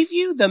gave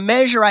you, the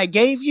measure I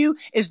gave you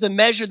is the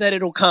measure that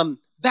it'll come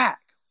back.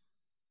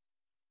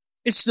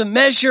 It's the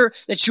measure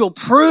that you'll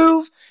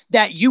prove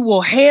that you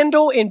will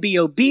handle and be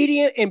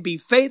obedient and be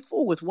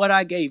faithful with what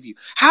I gave you.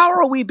 How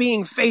are we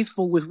being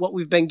faithful with what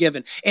we've been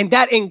given? And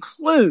that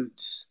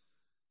includes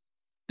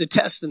the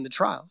tests and the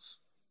trials.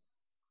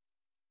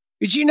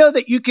 Did you know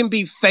that you can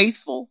be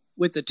faithful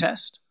with the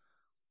test?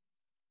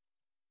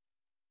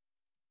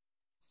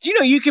 Do you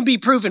know you can be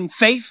proven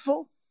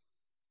faithful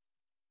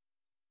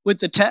with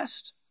the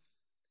test?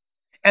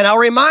 And I'll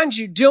remind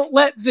you, don't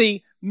let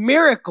the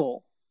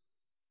miracle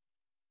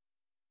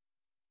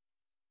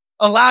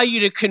allow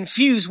you to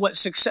confuse what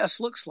success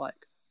looks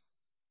like.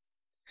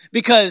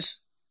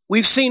 Because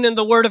we've seen in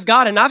the Word of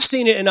God, and I've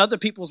seen it in other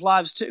people's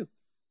lives too,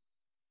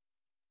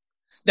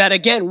 that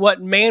again, what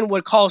man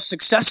would call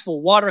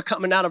successful, water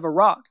coming out of a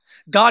rock,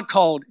 God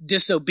called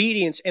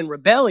disobedience and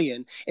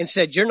rebellion and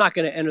said, you're not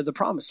going to enter the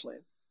promised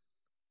land.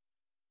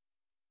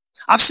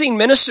 I've seen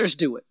ministers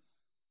do it.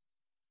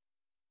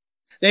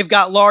 They've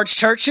got large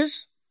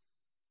churches,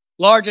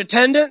 large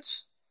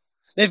attendance.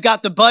 They've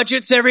got the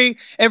budgets every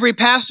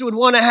pastor would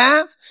want to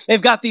have.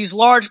 They've got these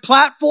large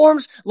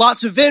platforms,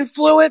 lots of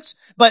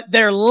influence, but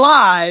their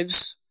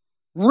lives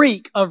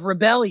reek of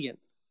rebellion.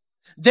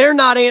 They're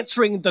not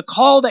answering the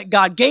call that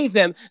God gave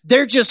them.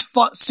 They're just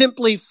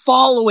simply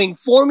following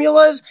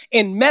formulas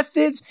and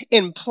methods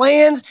and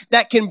plans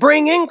that can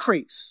bring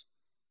increase.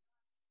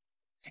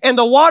 And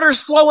the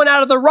water's flowing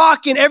out of the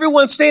rock and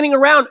everyone's standing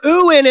around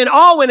oohing and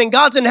awing, and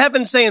God's in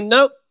heaven saying,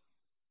 nope,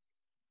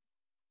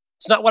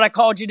 it's not what I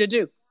called you to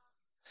do.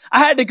 I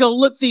had to go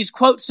look these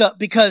quotes up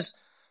because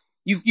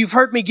you've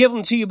heard me give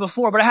them to you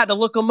before, but I had to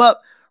look them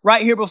up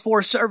right here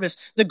before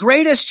service. The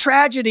greatest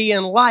tragedy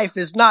in life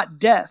is not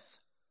death,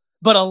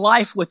 but a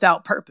life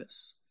without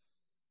purpose.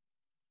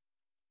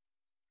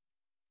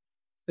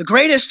 The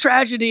greatest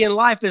tragedy in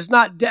life is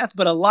not death,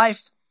 but a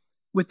life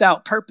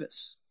without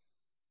purpose.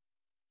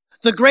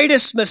 The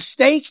greatest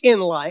mistake in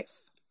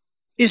life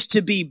is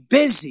to be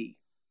busy,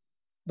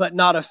 but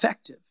not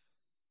effective.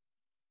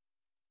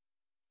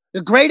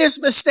 The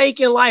greatest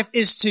mistake in life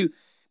is to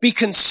be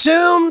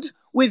consumed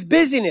with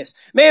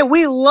busyness. Man,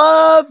 we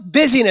love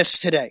busyness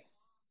today.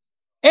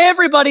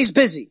 Everybody's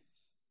busy.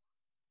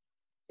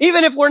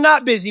 Even if we're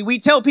not busy, we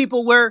tell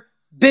people we're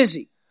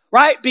busy,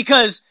 right?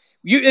 Because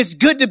it's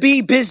good to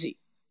be busy.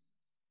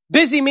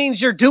 Busy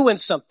means you're doing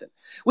something.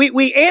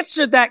 We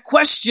answered that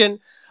question,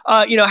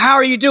 how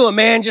are you doing,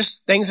 man?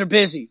 Just things are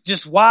busy,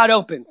 just wide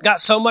open, got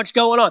so much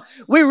going on.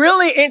 We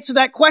really answer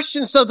that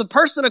question so the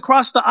person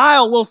across the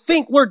aisle will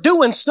think we're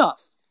doing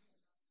stuff.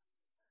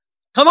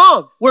 Come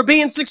on, we're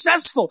being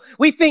successful.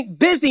 We think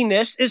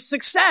busyness is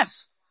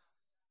success.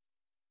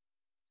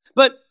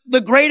 But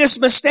the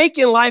greatest mistake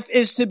in life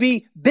is to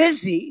be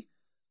busy,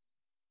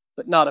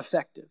 but not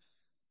effective.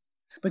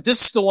 But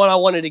this is the one I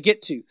wanted to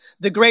get to.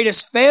 The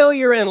greatest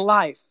failure in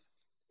life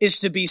is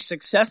to be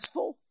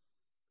successful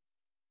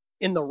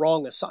in the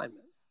wrong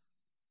assignment.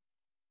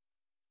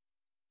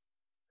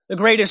 The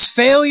greatest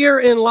failure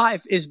in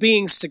life is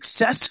being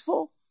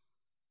successful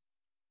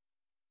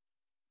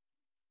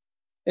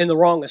in the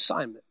wrong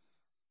assignment.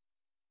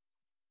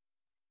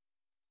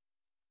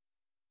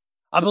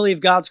 I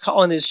believe God's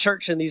calling his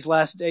church in these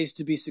last days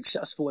to be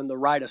successful in the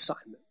right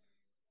assignment.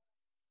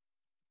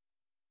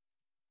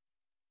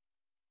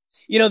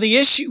 The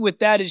issue with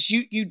that is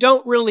you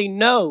don't really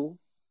know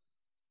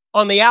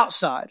on the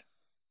outside.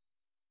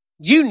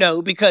 You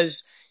know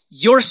because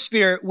your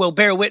spirit will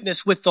bear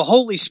witness with the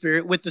Holy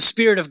Spirit, with the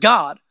Spirit of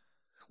God,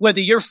 whether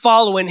you're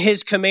following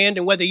his command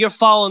and whether you're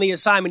following the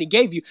assignment he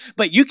gave you.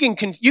 But you can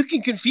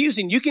confuse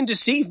and you can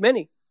deceive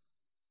many.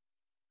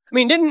 I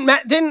mean,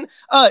 didn't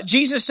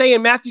Jesus say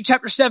in Matthew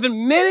chapter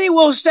 7, many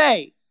will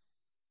say,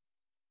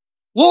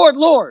 Lord,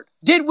 Lord,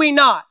 did we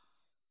not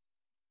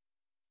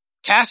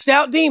cast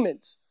out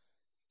demons,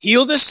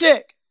 heal the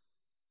sick?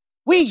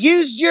 We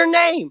used your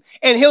name.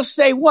 And he'll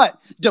say what?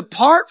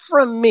 Depart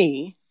from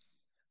me.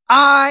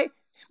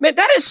 Man,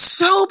 that is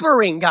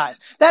sobering,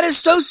 guys. That is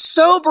so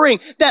sobering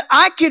that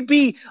I could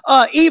be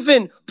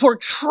even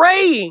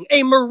portraying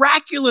a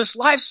miraculous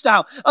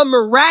lifestyle, a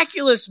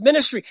miraculous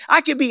ministry.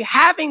 I could be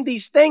having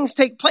these things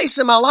take place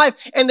in my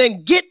life and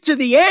then get to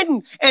the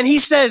end and he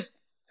says,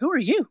 who are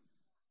you?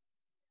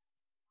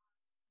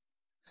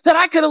 That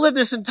I could have lived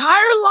this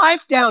entire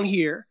life down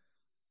here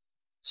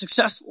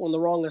successful in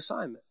the wrong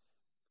assignment.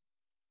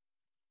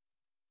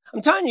 I'm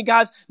telling you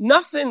guys,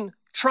 nothing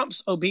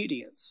trumps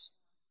obedience.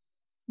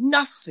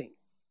 Nothing.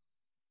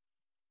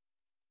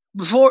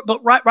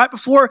 Right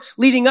before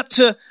leading up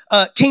to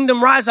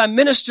Kingdom Rise, I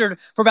ministered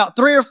for about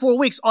 3 or 4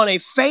 weeks on a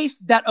faith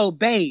that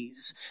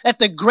obeys. That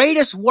the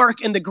greatest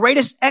work and the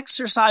greatest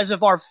exercise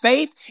of our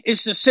faith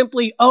is to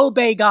simply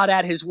obey God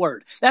at his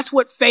word. That's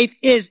what faith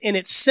is in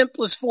its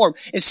simplest form.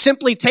 It's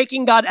simply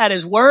taking God at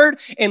his word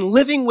and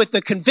living with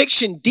the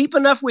conviction deep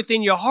enough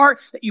within your heart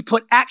that you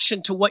put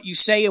action to what you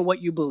say and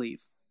what you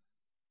believe.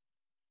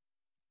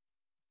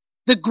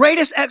 The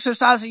greatest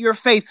exercise of your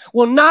faith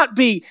will not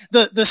be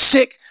the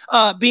sick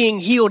being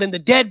healed and the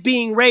dead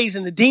being raised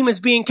and the demons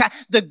being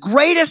cast. The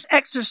greatest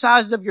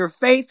exercise of your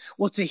faith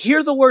will be to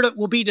hear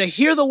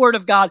the word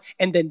of God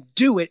and then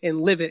do it and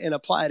live it and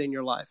apply it in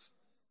your life.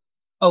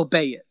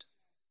 Obey it.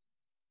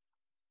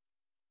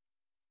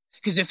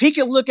 Because if he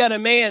can look at a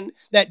man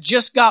that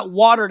just got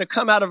water to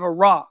come out of a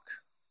rock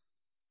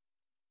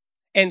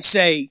and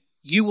say,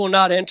 you will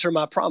not enter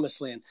my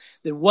promised land,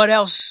 then what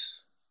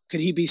else could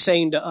he be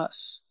saying to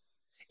us?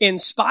 In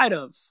spite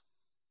of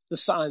the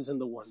signs and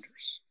the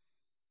wonders.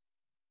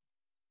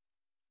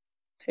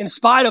 In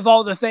spite of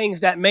all the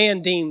things that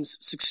man deems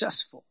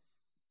successful.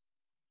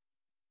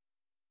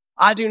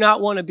 I do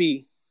not want to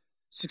be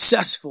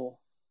successful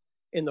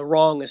in the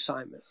wrong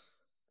assignment.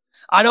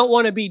 I don't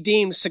want to be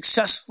deemed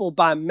successful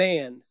by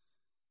man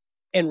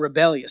and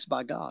rebellious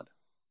by God.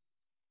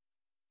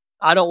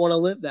 I don't want to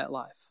live that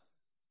life.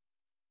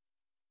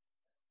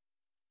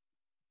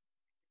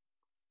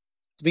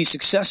 To be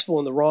successful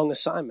in the wrong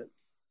assignment.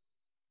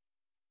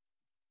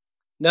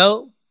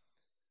 No.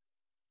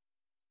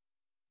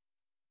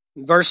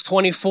 In verse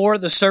 24,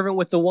 the servant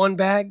with the one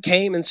bag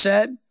came and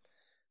said,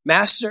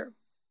 Master,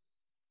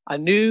 I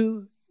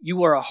knew you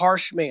were a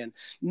harsh man.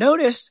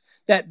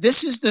 Notice that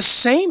this is the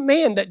same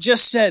man that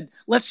just said,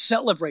 let's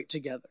celebrate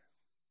together.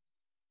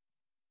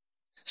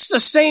 It's the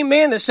same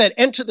man that said,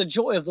 enter the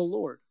joy of the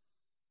Lord.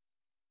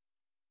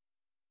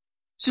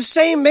 It's the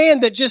same man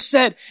that just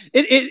said,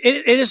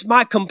 it is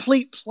my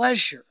complete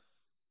pleasure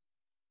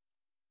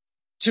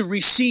to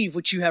receive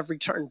what you have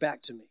returned back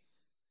to me.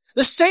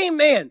 The same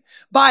man,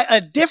 by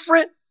a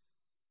different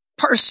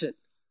person,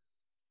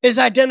 is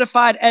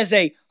identified as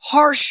a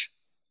harsh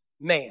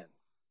man.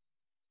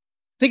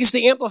 I think it's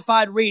the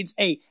Amplified reads,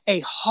 a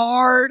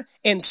hard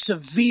and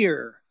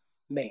severe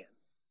man.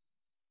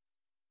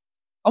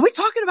 Are we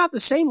talking about the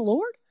same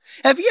Lord?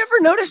 Have you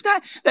ever noticed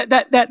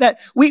that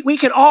we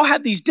can all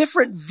have these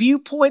different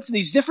viewpoints and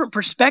these different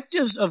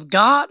perspectives of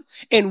God,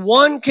 and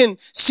one can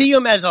see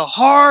him as a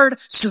hard,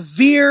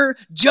 severe,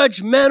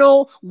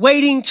 judgmental,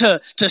 waiting to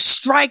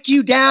strike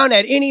you down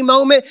at any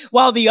moment,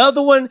 while the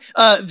other one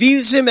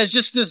views him as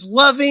just this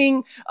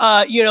loving,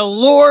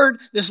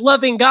 Lord, this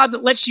loving God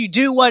that lets you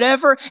do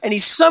whatever, and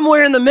he's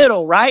somewhere in the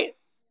middle, right?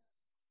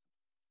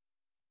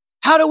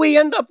 How do we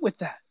end up with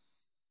that?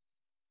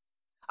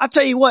 I'll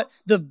tell you what,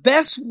 the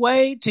best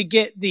way to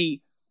get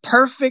the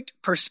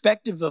perfect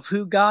perspective of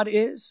who God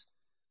is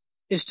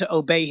to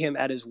obey him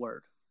at his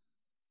word.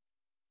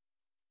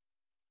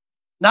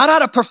 Not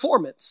out of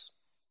performance.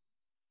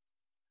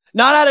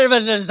 Not out of a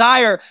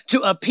desire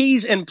to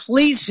appease and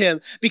please him,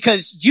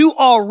 because you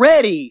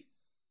already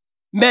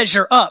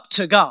measure up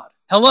to God.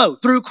 Hello,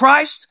 through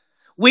Christ,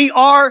 we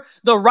are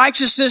the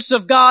righteousness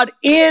of God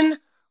in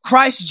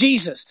Christ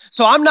Jesus.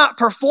 So I'm not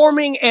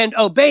performing and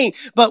obeying,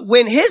 but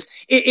when God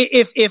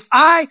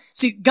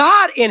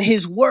and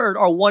his word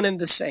are one and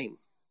the same.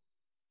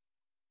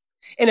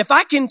 And if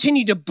I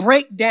continue to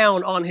break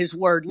down on his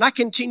word and I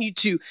continue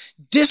to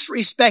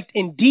disrespect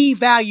and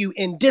devalue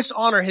and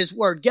dishonor his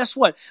word, guess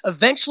what?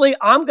 Eventually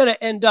I'm going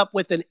to end up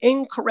with an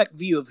incorrect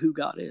view of who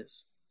God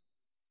is.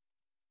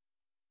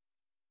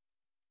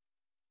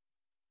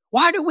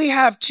 Why do we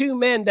have two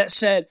men that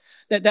said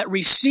that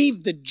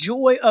received the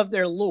joy of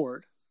their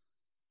Lord?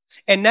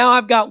 And now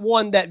I've got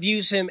one that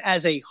views him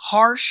as a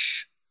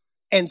harsh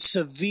and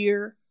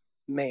severe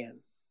man.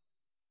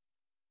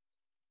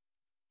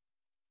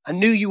 I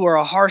knew you were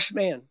a harsh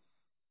man,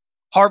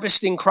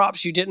 harvesting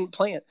crops you didn't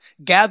plant,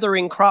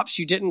 gathering crops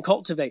you didn't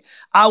cultivate.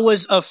 I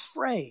was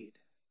afraid.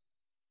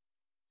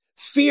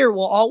 Fear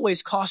will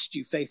always cost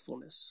you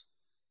faithfulness.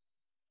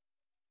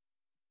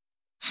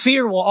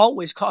 Fear will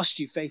always cost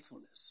you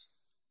faithfulness.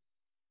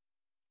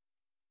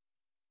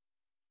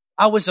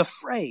 I was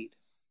afraid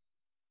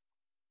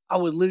I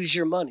would lose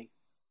your money,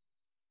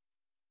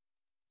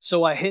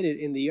 so I hid it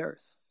in the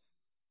earth.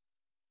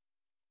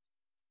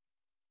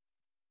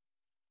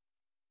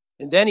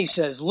 And then he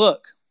says,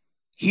 look,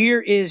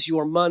 here is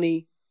your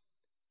money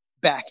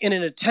back. In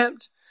an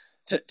attempt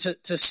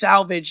to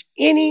salvage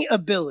any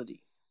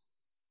ability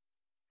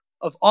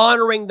of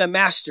honoring the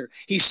master,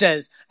 he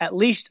says, at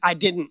least I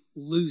didn't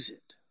lose it.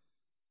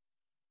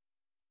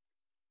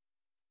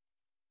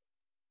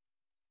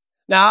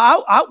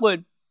 Now, I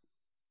would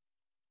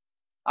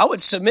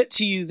submit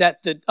to you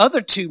that the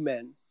other two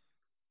men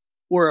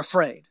were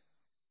afraid.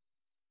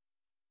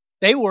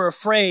 They were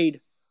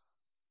afraid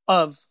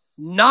of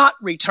not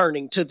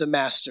returning to the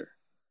master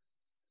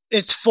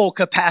its full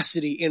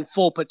capacity and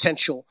full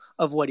potential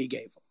of what he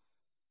gave them.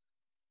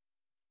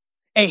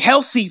 A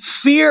healthy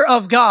fear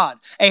of God.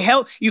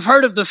 You've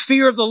heard of the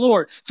fear of the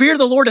Lord. Fear of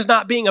the Lord is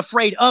not being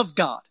afraid of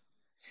God.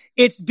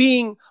 It's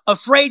being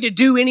afraid to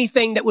do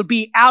anything that would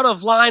be out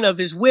of line of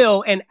his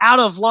will and out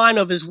of line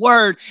of his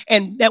word,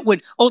 and that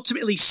would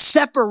ultimately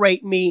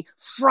separate me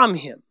from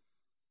him.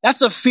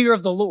 That's a fear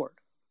of the Lord.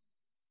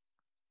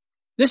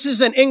 This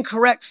is an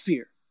incorrect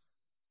fear.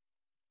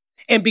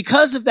 And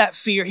because of that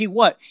fear, he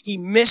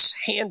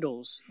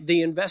mishandles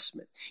the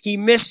investment. He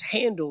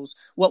mishandles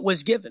what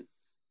was given.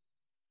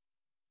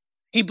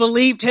 He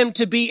believed him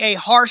to be a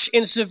harsh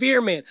and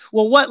severe man.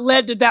 Well, what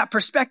led to that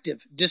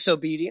perspective?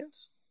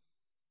 Disobedience.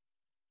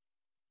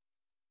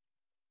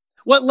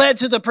 What led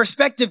to the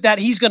perspective that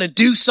he's going to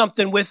do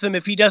something with him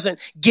if he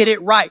doesn't get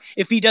it right,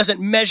 if he doesn't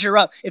measure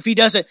up,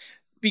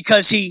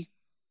 because he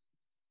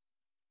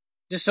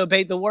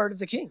disobeyed the word of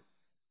the king.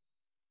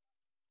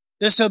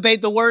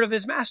 Disobeyed the word of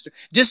his master.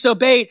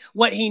 Disobeyed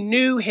what he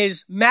knew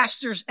his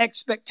master's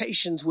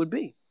expectations would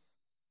be.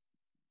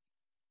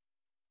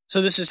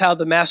 So this is how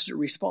the master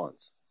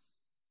responds.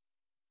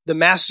 The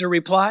master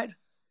replied,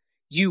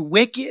 "You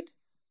wicked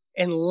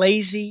and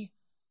lazy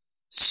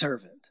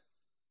servant."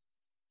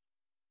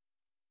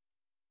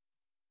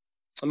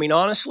 I mean,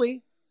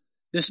 honestly,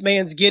 this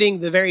man's getting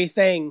the very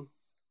thing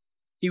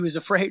he was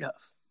afraid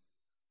of.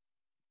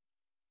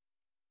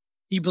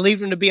 He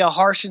believed him to be a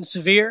harsh and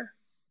severe,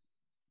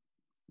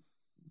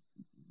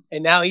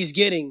 and now he's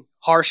getting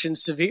harsh and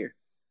severe.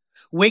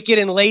 Wicked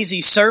and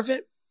lazy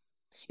servant.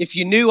 If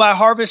you knew I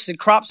harvested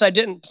crops I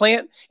didn't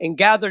plant and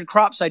gathered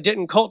crops I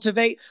didn't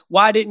cultivate,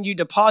 why didn't you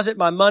deposit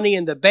my money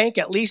in the bank?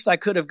 At least I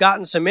could have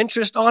gotten some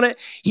interest on it.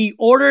 He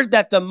ordered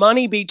that the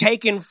money be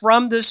taken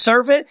from the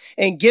servant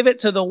and give it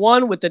to the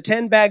one with the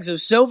 10 bags of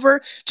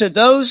silver. To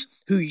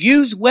those who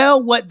use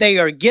well what they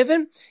are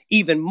given,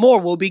 even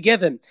more will be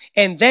given,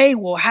 and they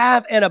will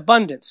have an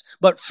abundance.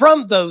 But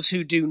from those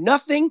who do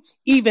nothing,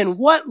 even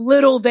what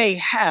little they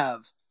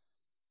have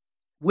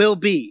will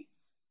be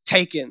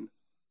taken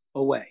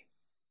away.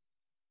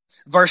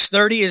 Verse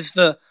 30 is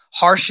the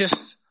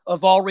harshest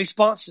of all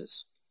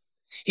responses.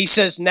 He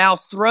says, "Now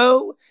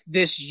throw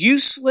this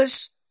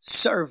useless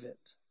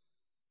servant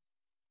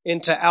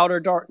into outer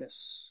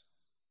darkness,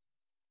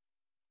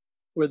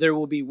 where there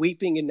will be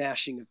weeping and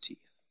gnashing of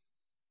teeth."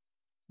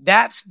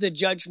 That's the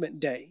judgment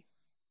day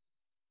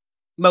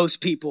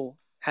most people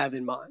have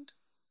in mind.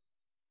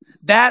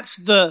 That's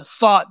the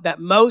thought that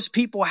most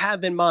people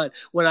have in mind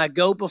when I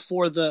go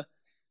before the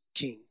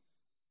king.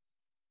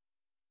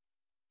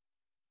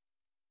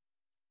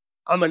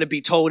 I'm going to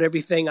be told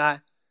everything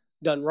I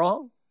done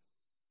wrong.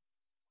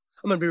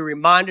 I'm going to be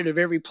reminded of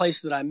every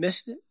place that I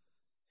missed it.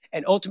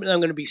 And ultimately, I'm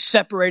going to be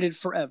separated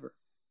forever.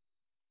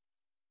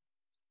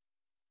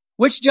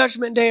 Which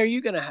judgment day are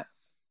you going to have?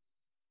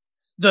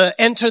 The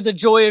enter the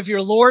joy of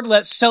your Lord,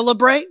 let's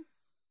celebrate,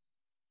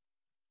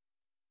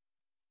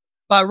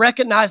 by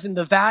recognizing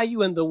the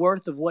value and the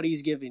worth of what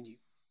he's given you.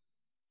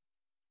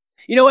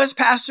 You know, as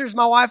pastors,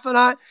 my wife and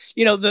I,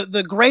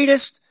 the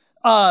greatest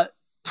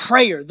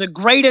prayer, the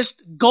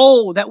greatest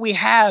goal that we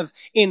have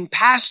in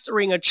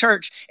pastoring a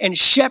church and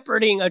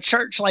shepherding a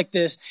church like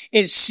this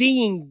is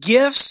seeing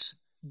gifts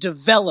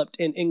developed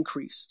and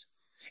increased.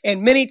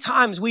 And many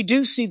times we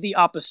do see the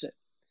opposite.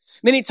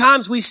 Many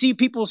times we see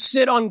people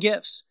sit on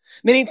gifts.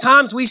 Many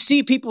times we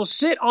see people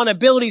sit on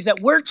abilities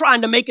that we're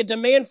trying to make a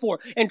demand for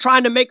and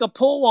trying to make a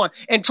pull on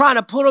and trying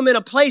to put them in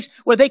a place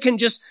where they can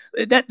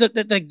that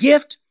the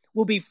gift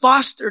will be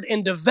fostered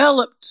and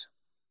developed.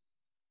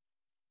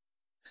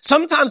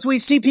 Sometimes we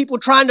see people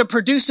trying to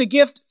produce a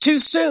gift too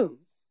soon,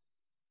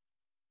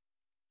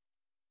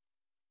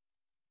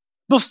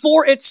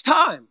 before it's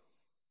time.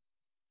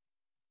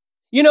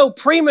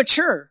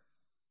 Premature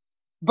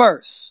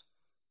births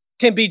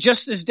can be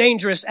just as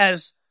dangerous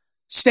as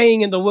staying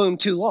in the womb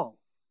too long.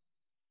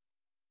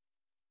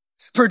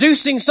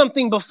 Producing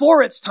something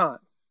before its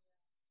time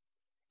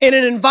in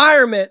an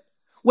environment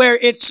where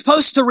it's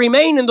supposed to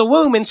remain in the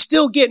womb and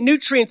still get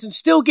nutrients and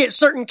still get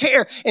certain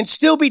care and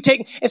still be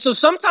taken. And so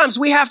sometimes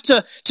we have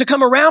to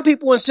come around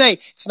people and say,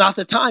 it's not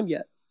the time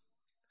yet.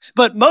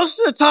 But most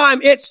of the time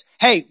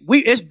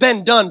it's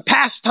been done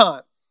past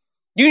time.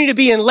 You need to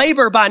be in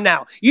labor by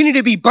now. You need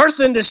to be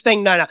birthing this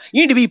thing now.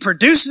 You need to be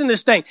producing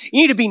this thing.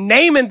 You need to be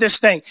naming this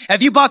thing.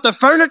 Have you bought the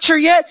furniture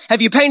yet?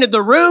 Have you painted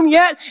the room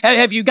yet?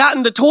 Have you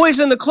gotten the toys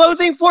and the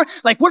clothing for it?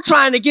 Like, we're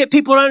trying to get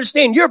people to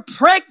understand you're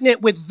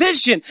pregnant with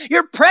vision.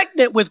 You're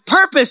pregnant with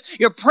purpose.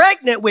 You're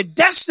pregnant with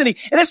destiny.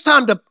 And it's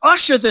time to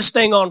usher this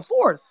thing on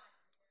forth.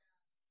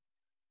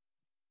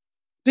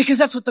 Because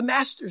that's what the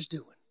Master's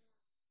doing.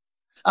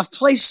 I've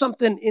placed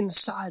something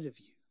inside of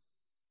you.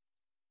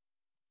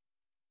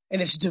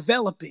 And it's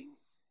developing,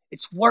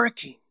 it's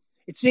working,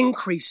 it's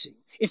increasing,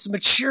 it's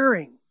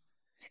maturing.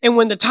 And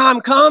when the time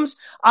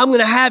comes, I'm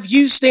going to have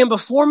you stand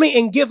before me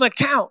and give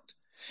account.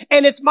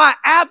 And it's my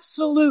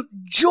absolute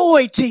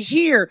joy to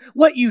hear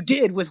what you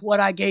did with what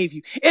I gave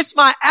you. It's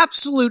my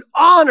absolute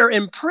honor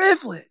and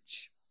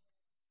privilege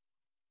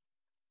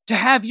to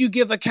have you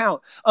give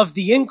account of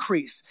the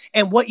increase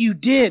and what you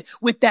did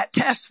with that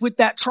test, with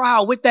that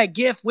trial, with that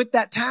gift, with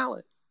that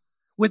talent,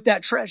 with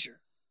that treasure.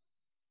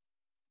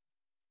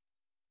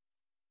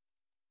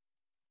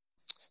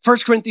 1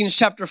 Corinthians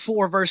chapter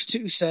 4, verse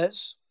 2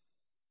 says,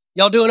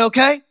 y'all doing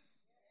okay?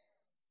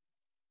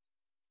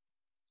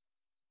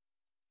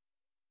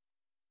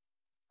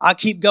 I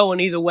keep going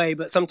either way,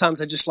 but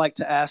sometimes I just like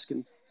to ask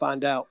and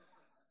find out.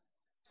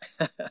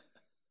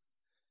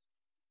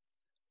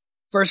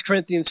 1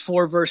 Corinthians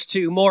 4, verse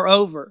 2,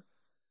 moreover,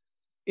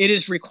 it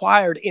is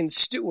required in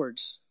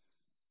stewards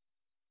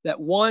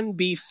that one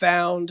be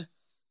found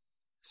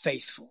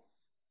faithful.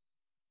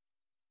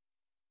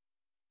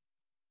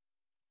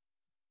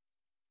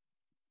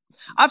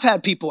 I've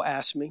had people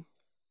ask me,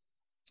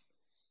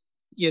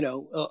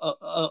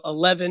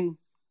 11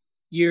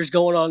 years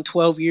going on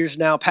 12 years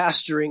now,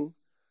 pastoring,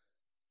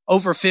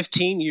 over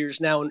 15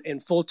 years now in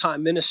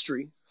full-time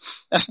ministry.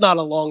 That's not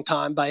a long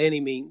time by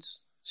any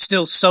means.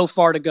 Still so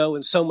far to go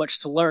and so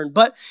much to learn.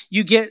 But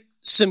you get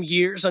some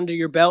years under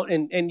your belt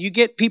and you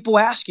get people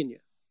asking you,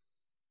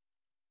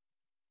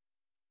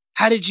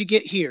 how did you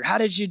get here? How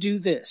did you do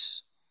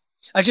this?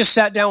 I just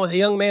sat down with a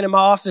young man in my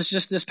office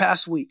just this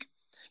past week.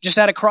 Just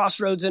at a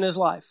crossroads in his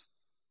life.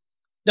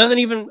 Doesn't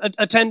even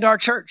attend our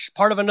church,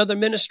 part of another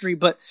ministry,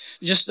 but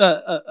just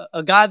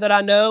a guy that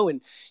I know and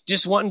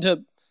just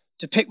wanting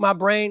to pick my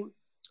brain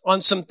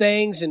on some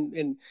things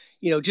and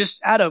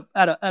just at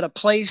a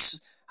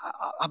place.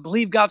 I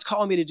believe God's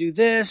calling me to do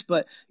this,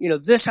 but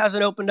this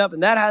hasn't opened up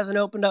and that hasn't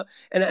opened up.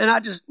 And I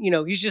just,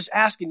 he's just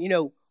asking,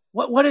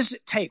 what does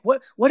it take?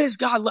 What is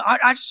God?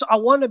 I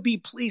want to be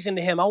pleasing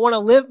to him. I want to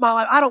live my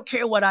life. I don't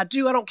care what I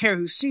do. I don't care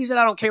who sees it.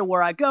 I don't care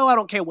where I go. I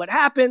don't care what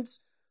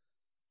happens.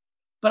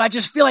 But I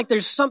just feel like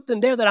there's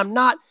something there that I'm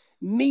not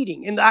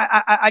meeting. And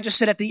I just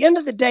said, at the end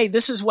of the day,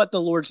 this is what the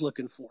Lord's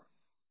looking for.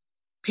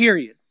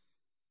 Period.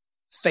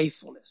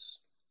 Faithfulness.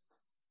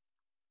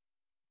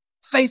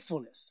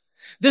 Faithfulness.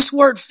 This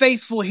word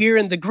faithful here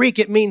in the Greek,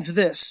 it means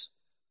this.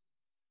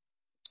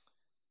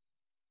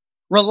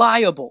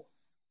 Reliable.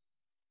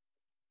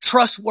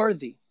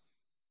 Trustworthy,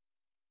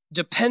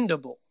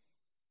 dependable,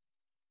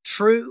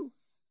 true,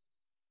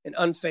 and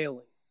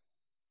unfailing.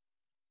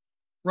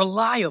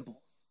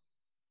 Reliable,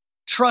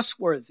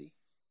 trustworthy,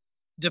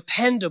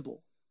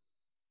 dependable,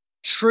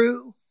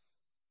 true,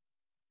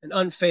 and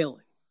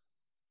unfailing.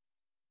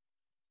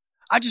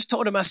 I just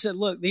told him, I said,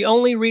 look, the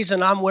only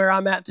reason I'm where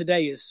I'm at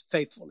today is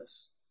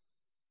faithfulness.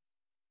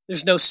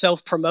 There's no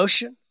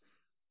self-promotion.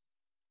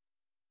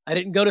 I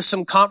didn't go to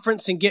some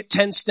conference and get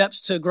 10 steps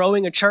to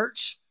growing a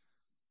church.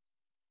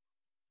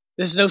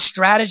 There's no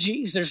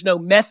strategies. There's no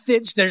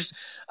methods.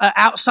 There's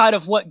outside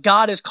of what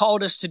God has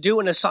called us to do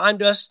and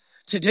assigned us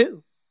to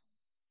do.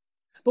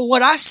 But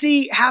what I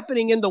see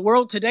happening in the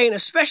world today, and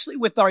especially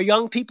with our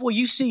young people,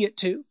 you see it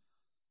too.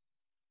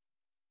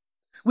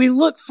 We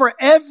look for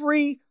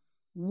every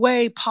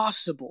way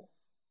possible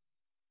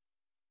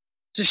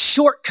to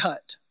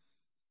shortcut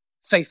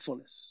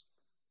faithfulness.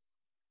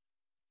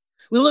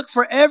 We look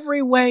for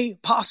every way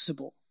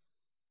possible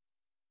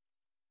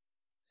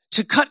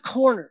to cut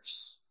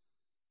corners.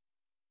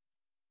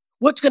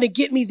 What's going to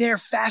get me there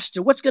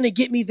faster? What's going to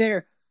get me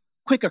there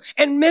quicker?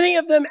 And many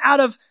of them out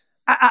of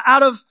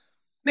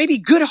maybe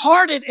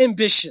good-hearted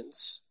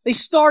ambitions. They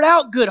start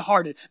out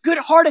good-hearted.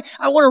 Good-hearted,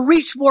 I want to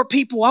reach more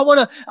people. I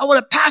want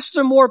to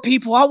pastor more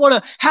people. I want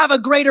to have a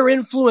greater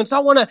influence. I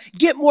want to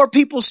get more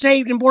people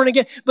saved and born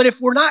again. But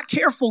if we're not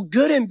careful,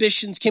 good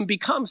ambitions can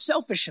become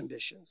selfish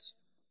ambitions.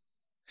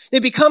 They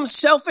become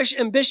selfish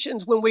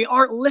ambitions when we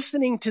aren't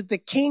listening to the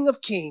King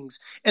of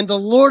Kings and the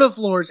Lord of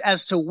Lords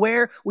as to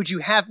where would you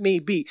have me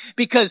be?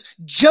 Because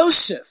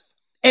Joseph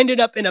ended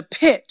up in a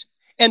pit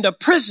and a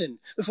prison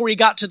before he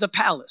got to the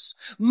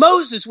palace.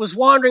 Moses was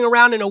wandering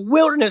around in a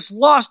wilderness,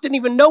 lost, didn't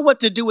even know what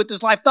to do with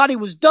his life, thought he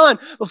was done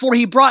before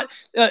he brought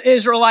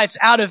Israelites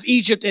out of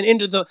Egypt and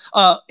into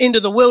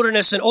the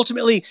wilderness and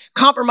ultimately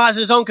compromised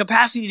his own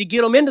capacity to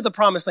get them into the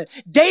promised land.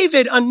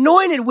 David,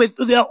 anointed with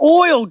the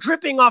oil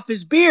dripping off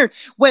his beard,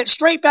 went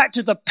straight back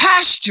to the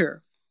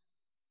pasture,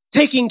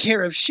 taking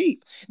care of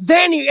sheep.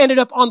 Then he ended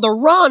up on the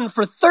run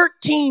for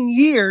 13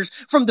 years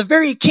from the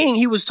very king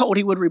he was told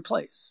he would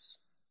replace.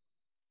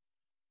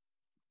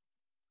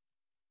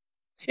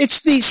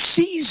 It's these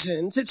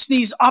seasons, it's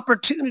these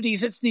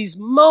opportunities, it's these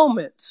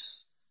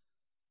moments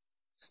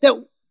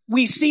that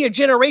we see a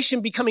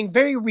generation becoming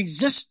very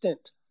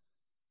resistant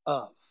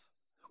of.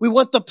 We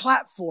want the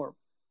platform.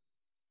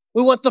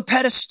 We want the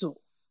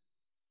pedestal.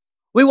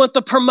 We want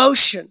the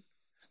promotion,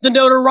 the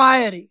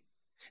notoriety,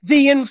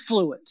 the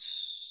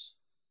influence.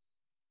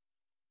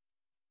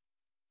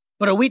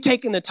 But are we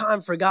taking the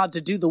time for God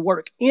to do the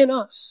work in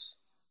us,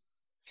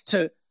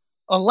 to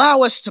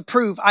allow us to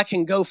prove I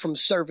can go from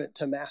servant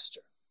to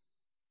master?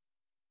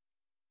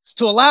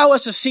 To allow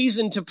us a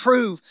season to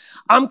prove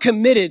I'm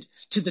committed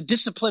to the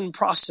discipline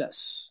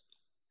process.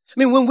 I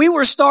mean, when we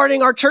were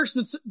starting our church,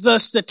 the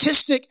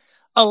statistic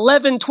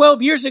 11,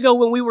 12 years ago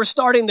when we were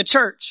starting the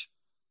church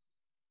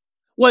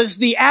was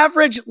the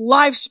average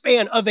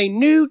lifespan of a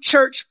new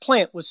church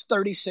plant was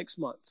 36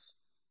 months.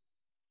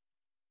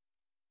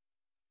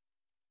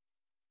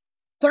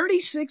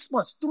 36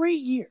 months, 3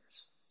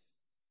 years.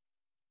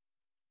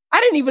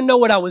 I didn't even know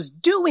what I was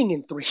doing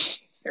in 3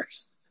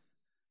 years.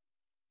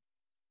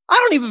 I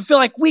don't even feel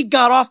like we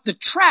got off the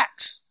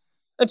tracks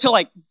until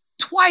like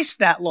twice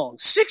that long,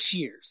 6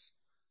 years.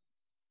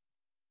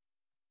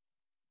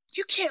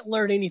 You can't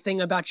learn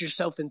anything about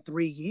yourself in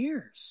 3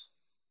 years,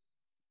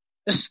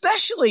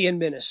 especially in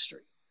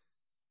ministry.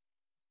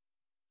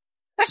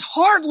 That's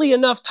hardly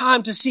enough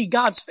time to see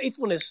God's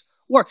faithfulness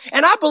work.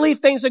 And I believe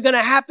things are going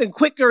to happen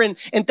quicker and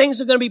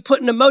things are going to be put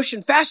into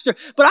motion faster.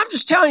 But I'm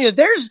just telling you,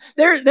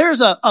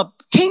 there's a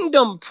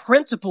kingdom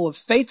principle of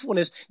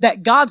faithfulness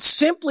that God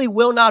simply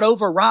will not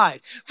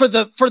override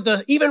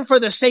even for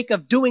the sake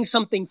of doing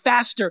something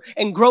faster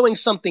and growing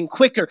something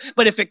quicker.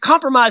 But if it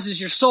compromises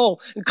your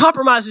soul and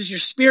compromises your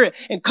spirit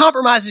and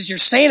compromises your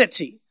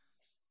sanity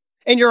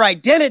and your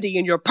identity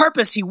and your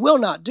purpose, he will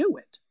not do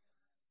it.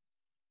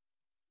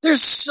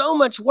 There's so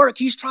much work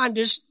he's trying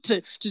to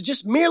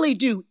just merely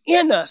do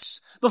in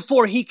us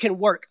before he can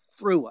work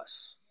through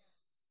us.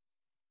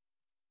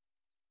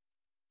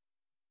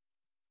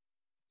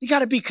 You got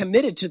to be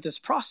committed to this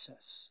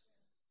process.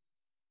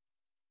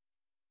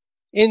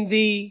 In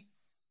the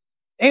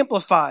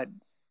Amplified,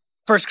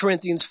 1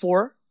 Corinthians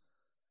 4,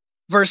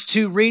 verse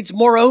 2 reads,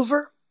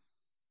 "Moreover,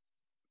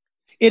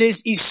 it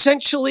is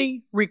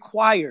essentially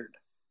required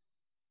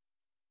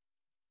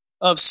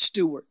of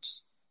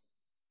stewards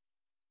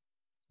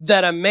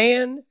that a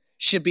man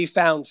should be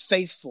found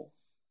faithful,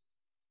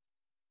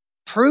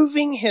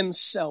 proving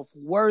himself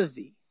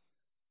worthy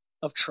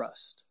of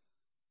trust."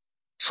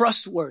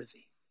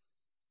 Trustworthy,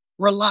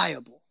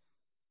 reliable.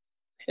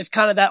 It's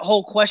kind of that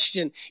whole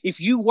question, if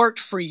you worked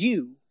for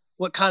you,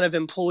 what kind of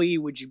employee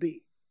would you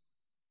be?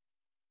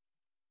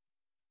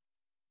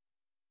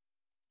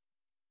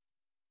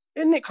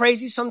 Isn't it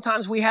crazy?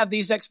 Sometimes we have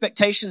these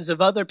expectations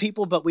of other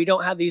people, but we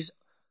don't have these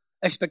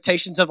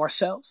expectations of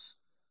ourselves.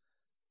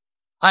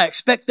 I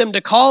expect them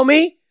to call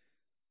me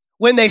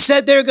when they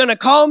said they're going to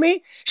call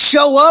me,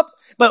 show up,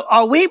 but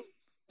are we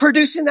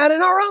producing that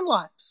in our own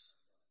lives?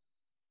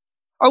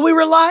 Are we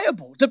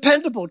reliable,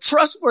 dependable,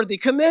 trustworthy,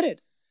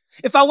 committed?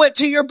 If I went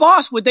to your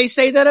boss, would they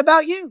say that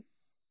about you?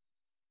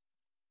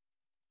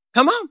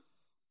 Come on.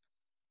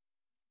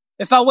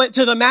 If I went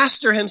to the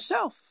master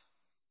himself.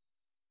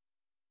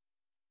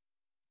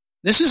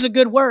 This is a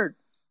good word.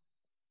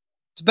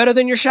 It's better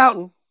than you're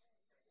shouting,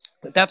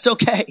 but that's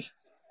okay.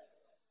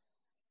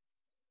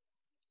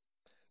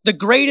 The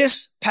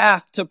greatest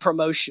path to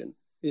promotion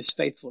is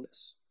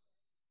faithfulness.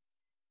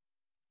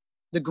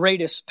 The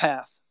greatest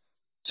path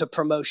to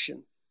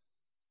promotion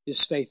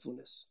is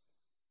faithfulness.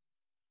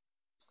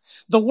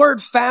 The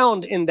word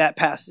found in that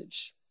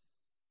passage,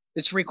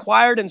 it's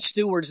required in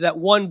stewards that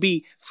one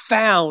be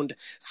found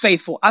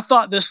faithful. I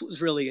thought this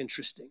was really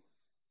interesting.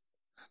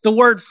 The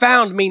word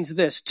found means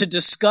this, to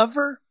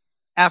discover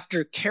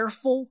after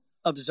careful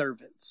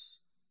observance.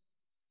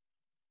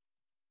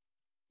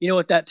 You know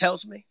what that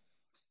tells me?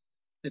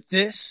 That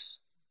this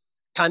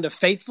kind of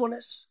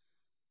faithfulness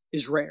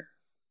is rare.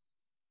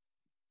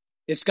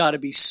 It's got to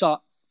be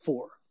sought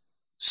for,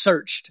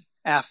 searched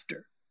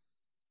after.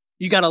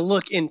 You got to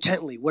look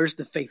intently. Where's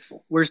the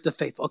faithful? Where's the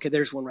faithful? Okay,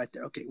 there's one right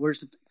there. Okay, where's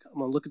the faithful?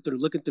 I'm looking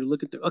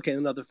through. Okay,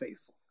 another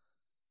faithful.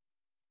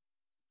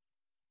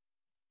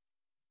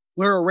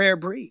 We're a rare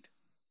breed.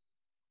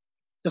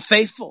 The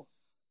faithful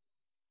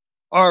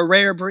are a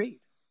rare breed.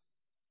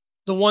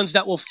 The ones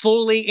that will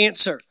fully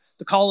answer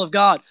the call of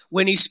God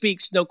when he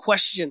speaks, no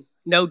question,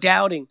 no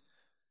doubting,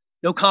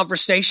 no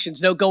conversations,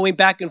 no going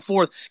back and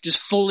forth,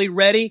 just fully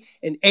ready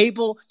and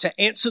able to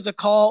answer the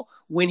call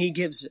when he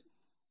gives it.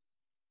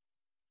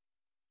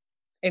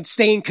 And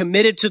staying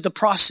committed to the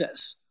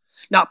process,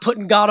 not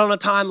putting God on a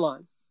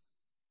timeline.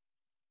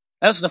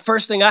 That's the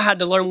first thing I had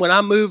to learn when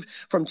I moved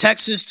from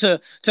Texas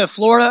to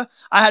Florida.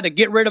 I had to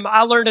get rid of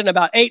I learned in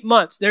about 8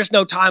 months, there's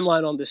no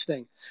timeline on this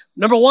thing.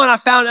 Number one, I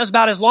found it was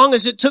about as long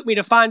as it took me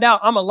to find out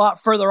I'm a lot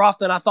further off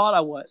than I thought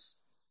I was.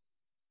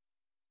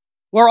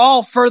 We're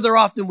all further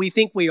off than we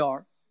think we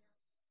are.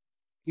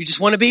 You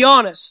just want to be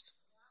honest.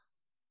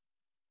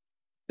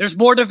 There's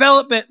more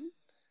development.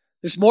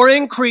 There's more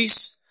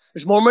increase.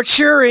 There's more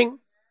maturing.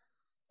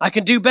 I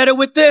can do better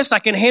with this. I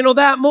can handle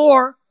that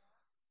more.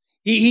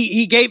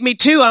 He gave me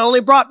 2. I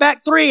only brought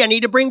back 3. I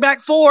need to bring back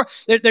 4.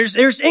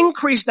 There's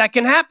increase that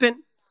can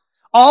happen.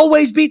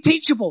 Always be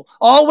teachable.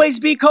 Always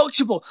be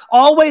coachable.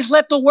 Always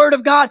let the word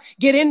of God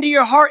get into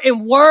your heart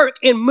and work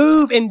and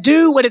move and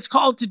do what it's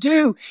called to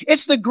do.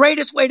 It's the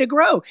greatest way to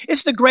grow.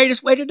 It's the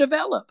greatest way to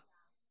develop.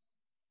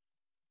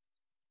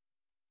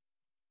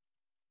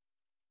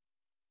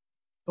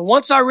 But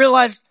once I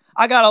realized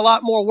I got a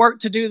lot more work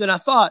to do than I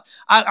thought,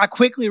 I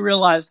quickly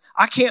realized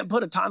I can't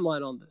put a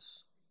timeline on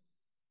this.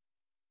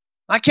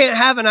 I can't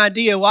have an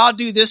idea, well, I'll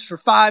do this for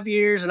 5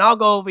 years and I'll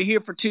go over here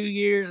for 2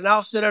 years and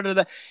I'll sit under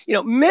the,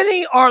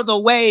 many are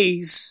the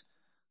ways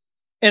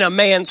in a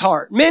man's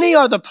heart. Many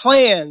are the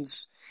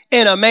plans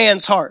in a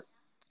man's heart.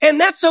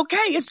 And that's okay.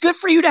 It's good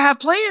for you to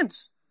have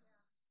plans.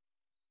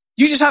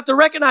 You just have to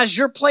recognize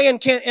your plan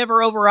can't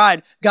ever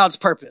override God's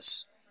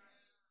purpose.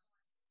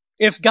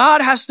 If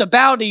God has to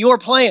bow to your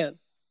plan,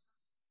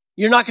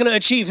 you're not going to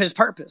achieve his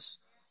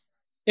purpose.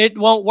 It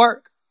won't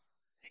work.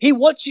 He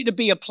wants you to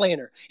be a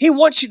planner. He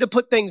wants you to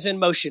put things in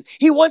motion.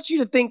 He wants you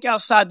to think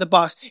outside the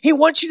box. He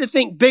wants you to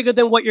think bigger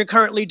than what you're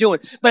currently doing.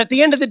 But at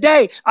the end of the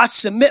day, I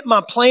submit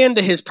my plan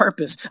to his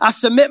purpose. I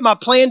submit my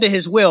plan to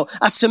his will.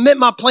 I submit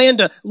my plan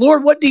to,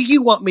 Lord, what do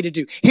you want me to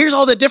do? Here's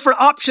all the different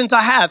options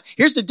I have.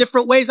 Here's the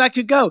different ways I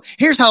could go.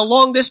 Here's how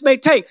long this may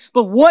take.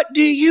 But what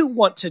do you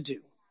want to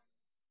do?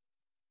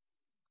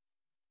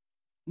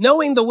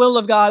 Knowing the will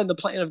of God and the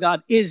plan of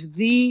God is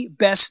the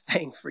best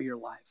thing for your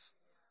life.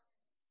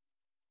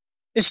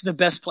 It's the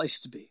best place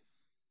to be.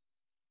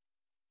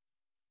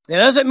 That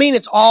doesn't mean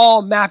it's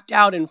all mapped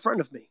out in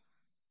front of me.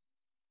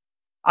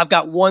 I've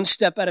got one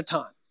step at a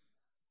time.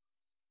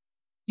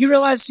 You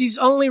realize he's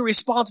only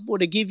responsible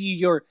to give you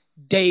your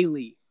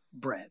daily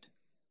bread.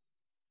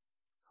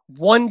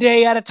 One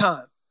day at a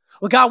time.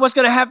 Well, God, what's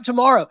going to happen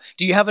tomorrow?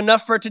 Do you have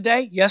enough for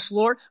today? Yes,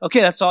 Lord. Okay,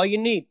 that's all you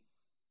need.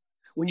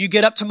 When you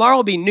get up tomorrow,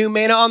 there'll be new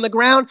manna on the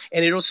ground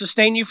and it'll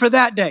sustain you for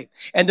that day.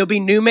 And there'll be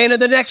new manna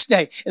the next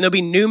day and there'll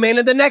be new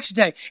manna the next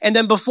day. And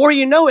then before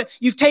you know it,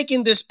 you've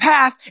taken this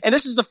path. And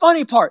this is the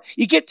funny part.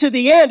 You get to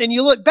the end and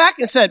you look back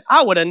and said,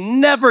 I would have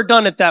never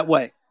done it that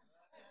way.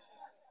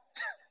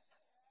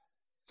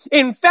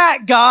 In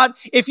fact, God,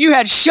 if you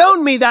had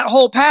shown me that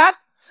whole path,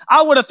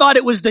 I would have thought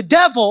it was the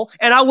devil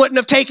and I wouldn't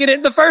have taken it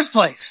in the first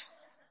place.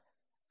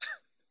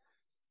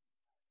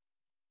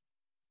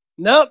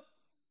 Nope.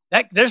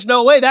 There's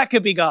no way that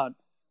could be God.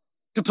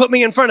 To put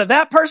me in front of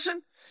that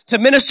person, to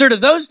minister to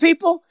those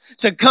people,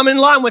 to come in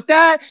line with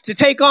that, to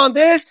take on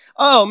this.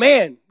 Oh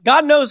man,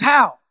 God knows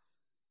how.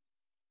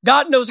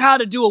 God knows how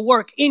to do a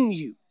work in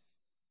you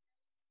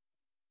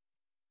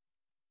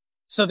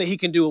so that he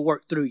can do a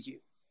work through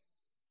you.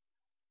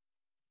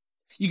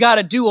 You got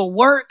to do a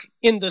work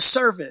in the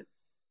servant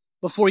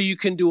before you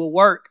can do a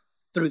work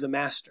through the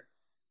master.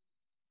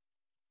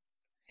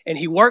 And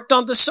he worked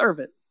on the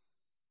servant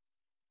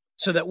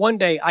so that one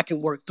day I can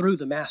work through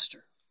the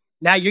master.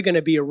 Now you're going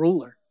to be a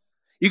ruler.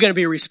 You're going to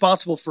be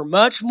responsible for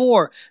much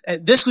more.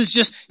 And this was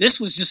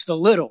just the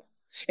little.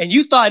 And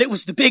you thought it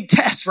was the big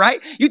test, right?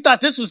 You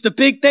thought this was the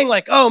big thing,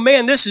 like, oh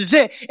man, this is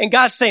it. And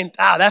God's saying,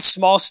 that's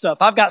small stuff.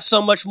 I've got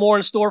so much more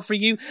in store for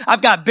you.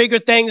 I've got bigger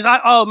things.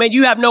 Oh man,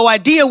 you have no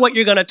idea what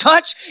you're going to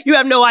touch. You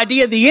have no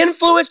idea the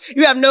influence.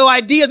 You have no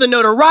idea the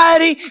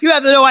notoriety. You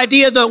have no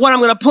idea what I'm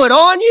going to put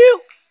on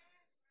you.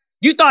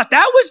 You thought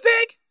that was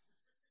big?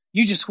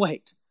 You just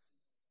wait.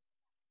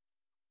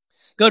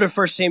 Go to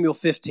 1 Samuel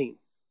 15.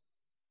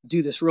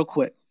 Do this real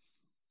quick.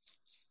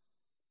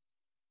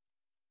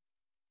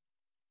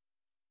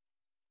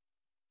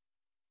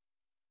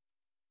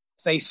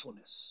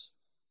 Faithfulness.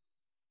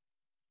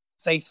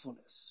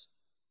 Faithfulness.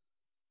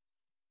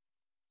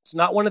 It's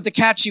not one of the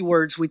catchy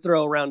words we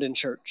throw around in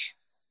church.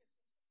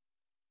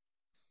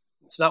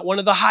 It's not one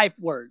of the hype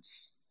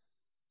words.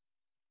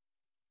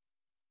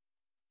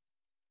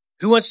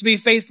 Who wants to be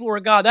faithful for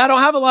God? I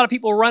don't have a lot of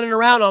people running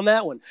around on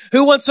that one.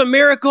 Who wants a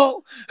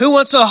miracle? Who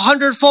wants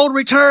 100-fold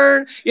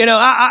return?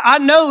 I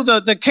know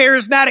the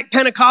charismatic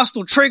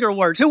Pentecostal trigger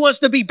words. Who wants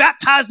to be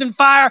baptized in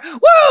fire?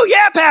 Woo,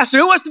 yeah, pastor.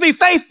 Who wants to be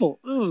faithful?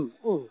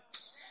 Ooh.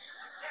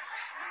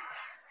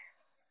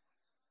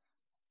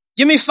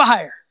 Give me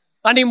fire.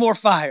 I need more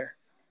fire.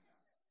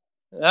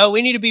 No,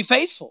 we need to be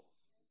faithful.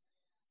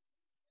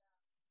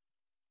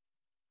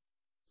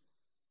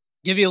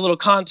 Give you a little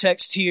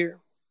context here.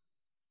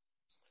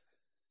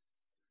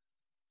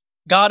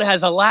 God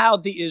has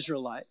allowed the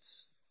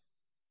Israelites,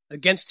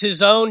 against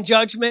his own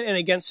judgment and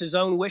against his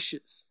own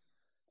wishes,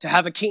 to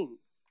have a king.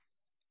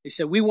 They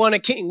said, we want a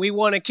king, we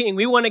want a king,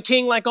 we want a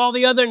king like all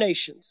the other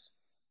nations.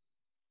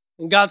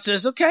 And God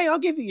says, okay, I'll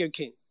give you your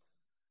king.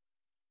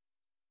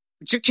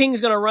 But your king's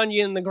going to run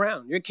you in the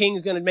ground. Your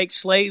king's going to make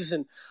slaves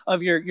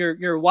of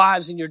your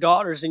wives and your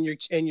daughters and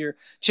your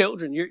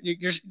children.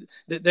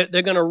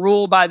 They're going to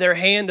rule by their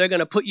hand. They're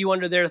going to put you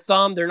under their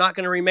thumb. They're not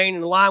going to remain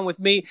in line with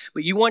me.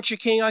 But you want your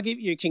king, I'll give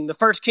you your king. The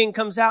first king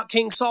comes out,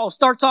 King Saul,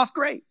 starts off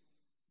great.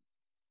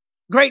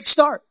 Great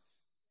start.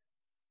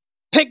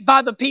 Picked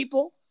by the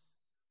people.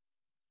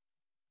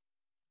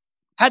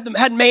 Had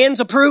man's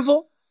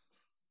approval.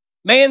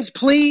 Man's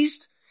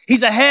pleased.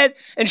 He's a head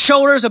and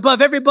shoulders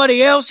above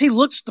everybody else. He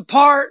looks the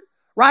part,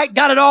 right?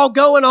 Got it all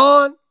going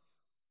on.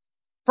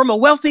 From a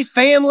wealthy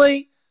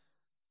family.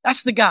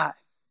 That's the guy.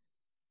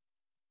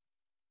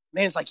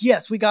 Man's like,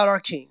 yes, we got our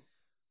king.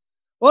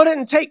 Well, it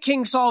didn't take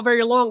King Saul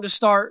very long to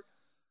start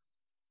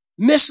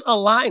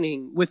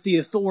misaligning with the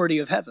authority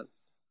of heaven.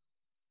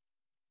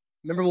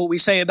 Remember what we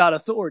say about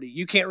authority.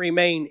 You can't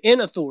remain in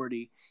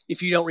authority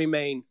if you don't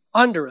remain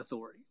under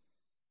authority.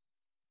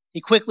 He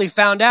quickly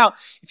found out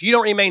if you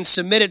don't remain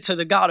submitted to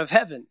the God of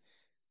heaven,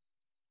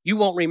 you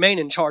won't remain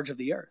in charge of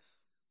the earth.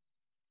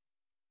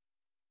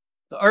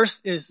 The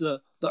earth is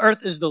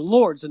the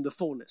Lord's and the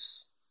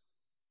fullness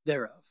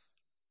thereof.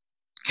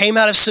 Came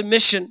out of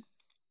submission.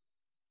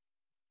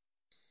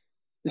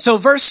 And so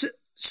 1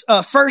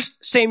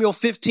 Samuel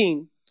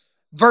 15,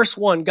 verse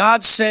 1,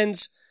 God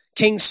sends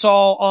King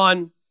Saul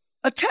on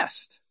a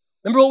test.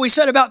 Remember what we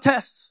said about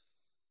tests?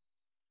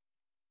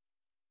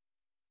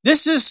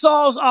 This is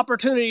Saul's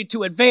opportunity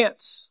to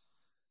advance.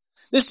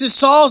 This is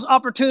Saul's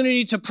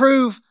opportunity to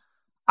prove,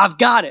 I've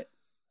got it.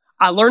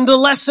 I learned a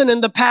lesson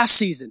in the past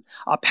season.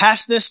 I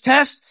passed this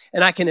test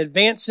and I can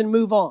advance and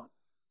move on.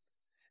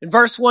 And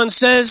verse 1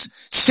 says,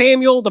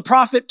 Samuel the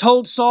prophet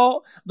told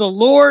Saul, the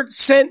Lord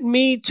sent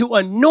me to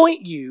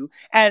anoint you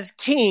as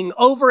king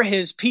over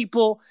his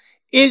people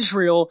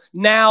Israel.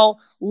 Now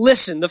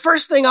listen. The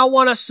first thing I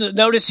want us to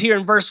notice here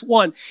in verse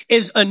 1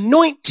 is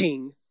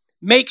anointing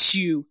makes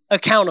you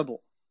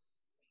accountable.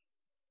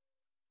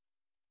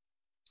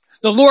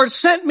 The Lord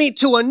sent me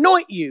to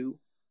anoint you.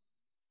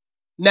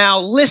 Now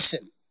listen.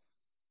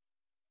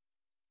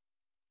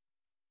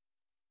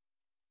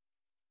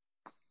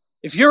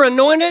 If you're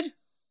anointed,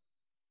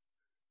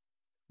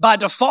 by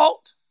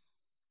default,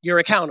 you're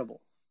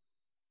accountable.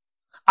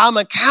 I'm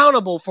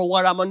accountable for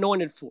what I'm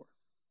anointed for.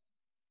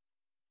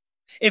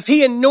 If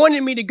he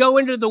anointed me to go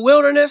into the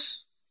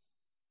wilderness,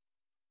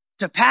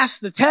 to pass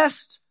the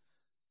test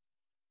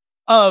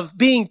of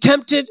being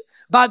tempted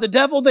by the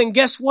devil, then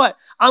guess what?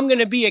 I'm going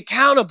to be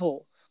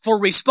accountable for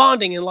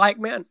responding in like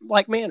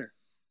manner.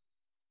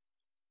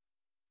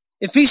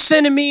 If he's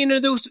sending me into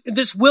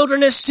this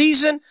wilderness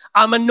season,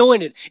 I'm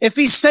anointed. If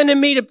he's sending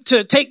me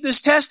to take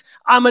this test,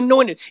 I'm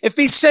anointed. If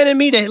he's sending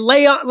me to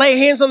lay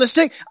hands on the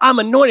sick, I'm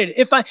anointed.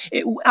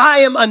 I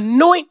am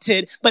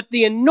anointed, but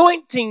the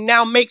anointing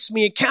now makes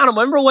me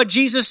accountable. Remember what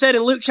Jesus said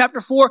in Luke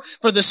chapter 4?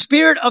 For the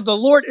Spirit of the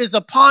Lord is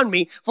upon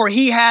me, for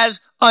he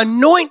has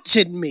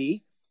anointed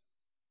me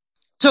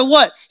to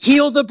what?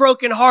 Heal the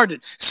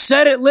brokenhearted,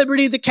 set at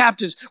liberty the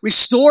captives,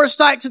 restore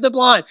sight to the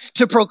blind,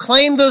 to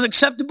proclaim the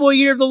acceptable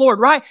year of the Lord,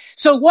 right?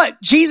 So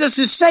what? Jesus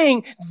is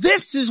saying,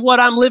 this is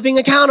what I'm living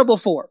accountable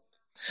for.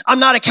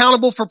 I'm not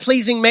accountable for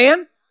pleasing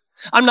man.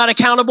 I'm not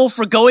accountable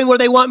for going where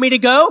they want me to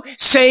go,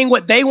 saying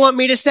what they want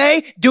me to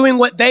say, doing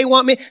what they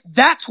want me.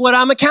 That's what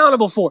I'm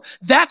accountable for.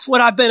 That's what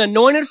I've been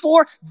anointed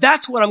for.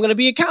 That's what I'm going to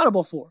be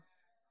accountable for.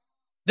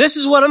 This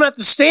is what I'm going to have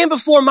to stand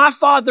before my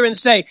Father and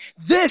say,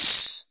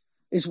 this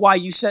is why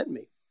you sent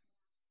me.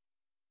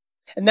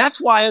 And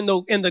that's why in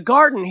the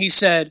garden, he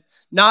said,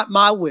 not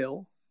my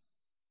will,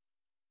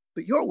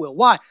 but your will.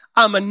 Why?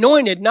 I'm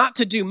anointed not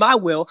to do my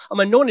will. I'm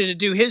anointed to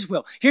do his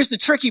will. Here's the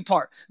tricky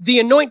part. The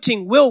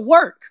anointing will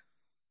work,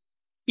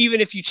 even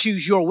if you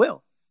choose your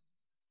will.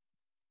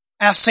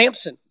 Ask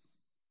Samson.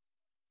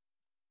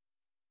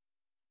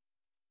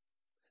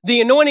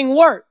 The anointing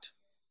worked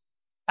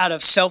out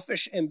of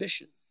selfish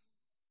ambition.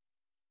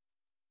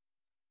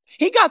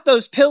 He got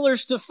those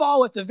pillars to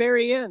fall at the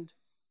very end.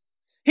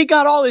 He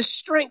got all his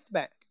strength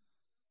back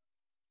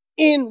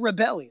in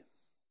rebellion.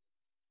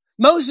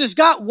 Moses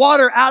got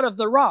water out of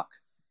the rock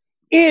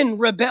in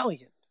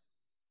rebellion.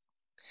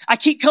 I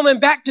keep coming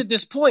back to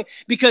this point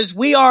because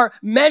we are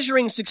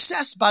measuring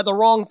success by the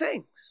wrong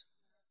things.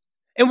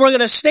 And we're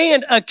going to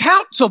stand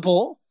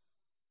accountable.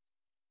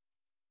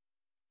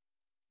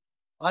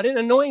 I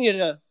didn't anoint you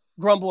to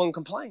grumble and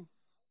complain.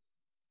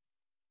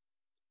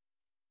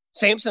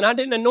 Samson, I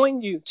didn't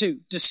anoint you to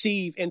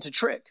deceive and to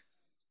trick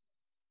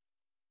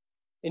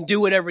and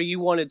do whatever you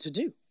wanted to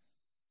do.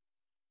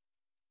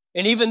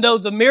 And even though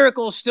the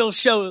miracles still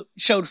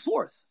showed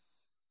forth,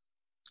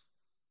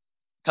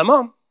 come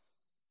on.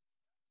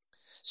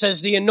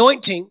 Says the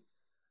anointing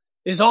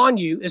is on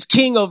you as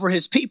king over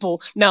his people.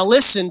 Now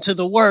listen to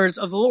the words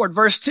of the Lord.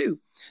 Verse 2.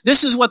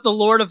 This is what the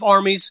Lord of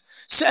armies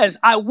says.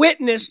 I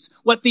witnessed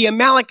what the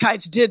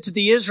Amalekites did to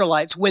the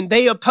Israelites when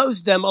they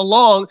opposed them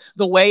along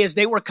the way as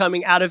they were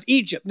coming out of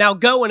Egypt. Now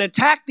go and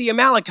attack the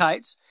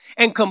Amalekites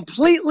and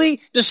completely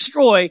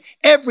destroy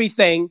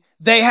everything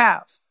they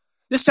have.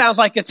 This sounds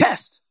like a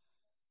test.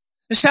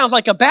 This sounds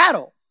like a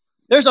battle.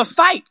 There's a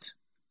fight.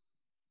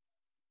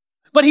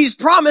 But he's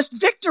promised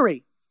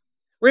victory.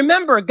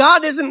 Remember,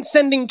 God isn't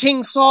sending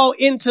King Saul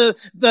into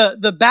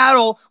the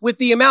battle with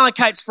the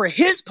Amalekites for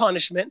his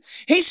punishment.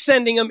 He's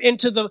sending him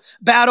into the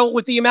battle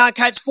with the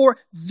Amalekites for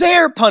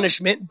their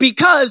punishment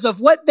because of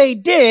what they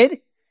did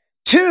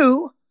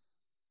to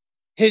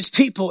his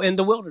people in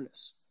the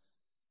wilderness.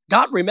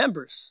 God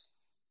remembers.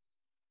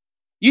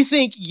 You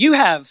think you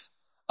have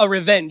a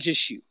revenge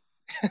issue.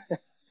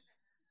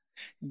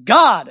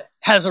 God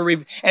has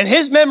and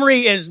his memory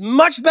is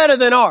much better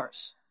than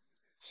ours.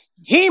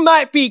 He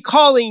might be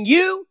calling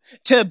you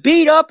to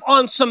beat up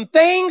on some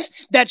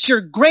things that your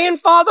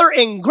grandfather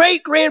and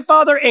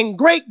great-grandfather and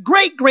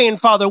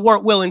great-great-grandfather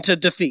weren't willing to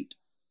defeat.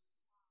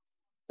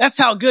 That's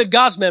how good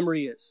God's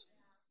memory is.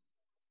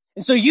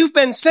 And so you've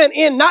been sent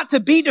in not to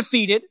be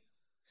defeated,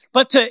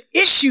 but to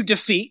issue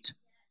defeat.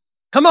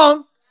 Come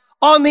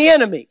on the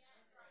enemy.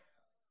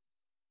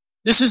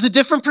 This is a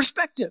different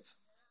perspective.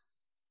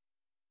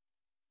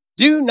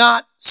 Do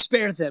not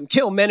spare them.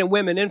 Kill men and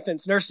women,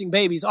 infants, nursing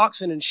babies,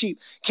 oxen and sheep,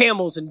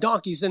 camels and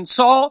donkeys. Then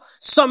Saul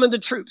summoned the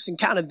troops and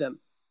counted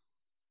them.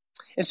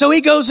 And so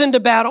he goes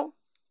into battle.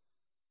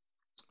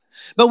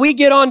 But we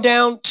get on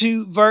down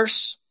to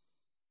verse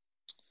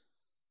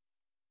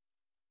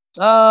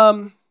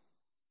 7.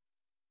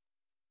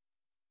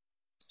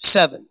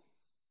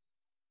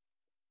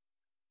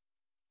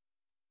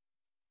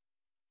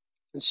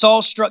 And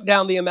Saul struck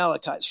down the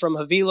Amalekites from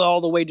Havilah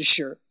all the way to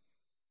Shur,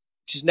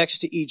 which is next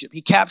to Egypt.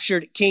 He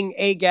captured King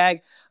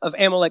Agag of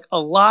Amalek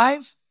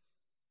alive,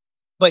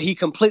 but he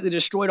completely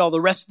destroyed all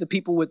the rest of the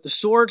people with the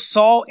sword.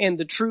 Saul and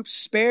the troops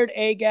spared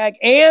Agag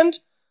and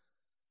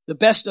the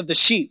best of the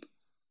sheep,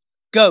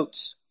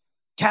 goats,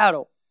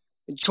 cattle,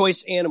 and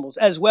choice animals,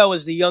 as well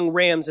as the young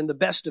rams and the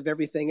best of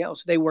everything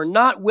else. They were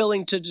not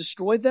willing to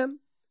destroy them,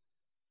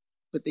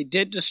 but they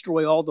did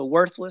destroy all the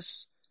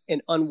worthless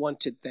and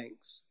unwanted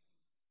things.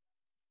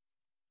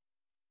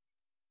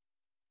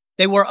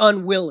 They were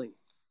unwilling.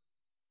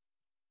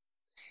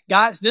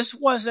 Guys, this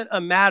wasn't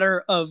a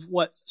matter of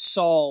what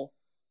Saul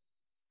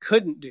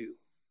couldn't do.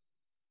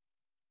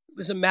 It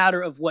was a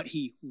matter of what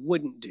he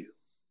wouldn't do.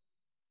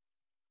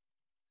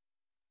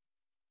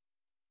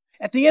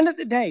 At the end of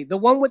the day, the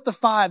one with the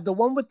 5, the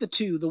one with the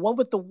 2, the one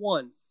with the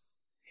 1,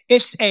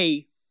 it's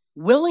a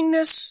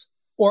willingness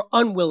or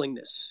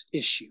unwillingness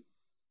issue.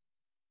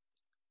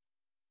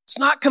 It's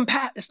not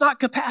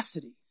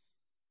capacity.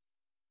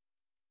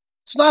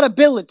 It's not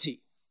ability.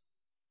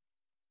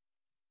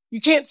 You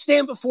can't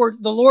stand before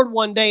the Lord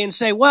one day and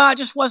say, well, I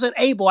just wasn't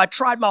able. I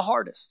tried my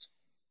hardest.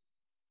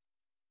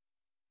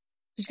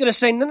 He's going to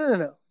say,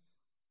 no.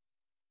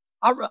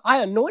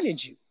 I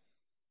anointed you.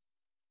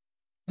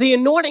 The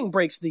anointing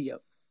breaks the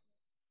yoke.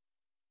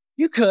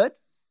 You could,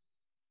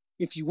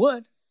 if you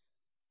would.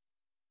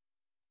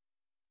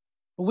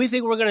 But we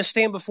think we're going to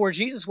stand before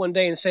Jesus one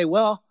day and say,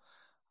 well,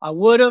 I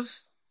would have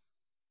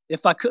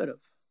if I could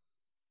have.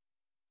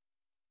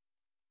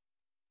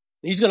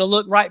 He's going to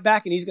look right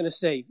back and he's going to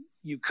say,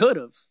 you could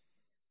have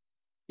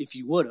if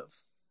you would have.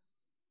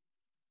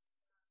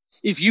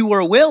 If you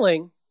were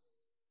willing,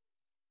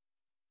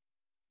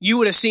 you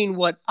would have seen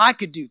what I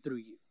could do through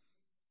you.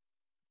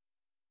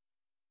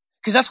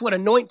 Because that's what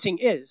anointing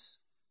is.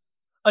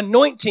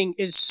 Anointing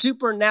is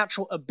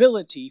supernatural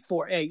ability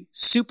for a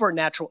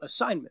supernatural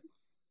assignment.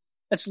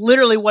 That's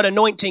literally what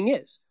anointing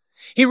is.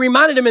 He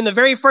reminded him in the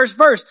very first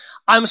verse,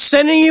 I'm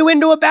sending you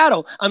into a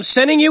battle. I'm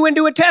sending you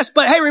into a test.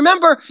 But hey,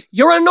 remember,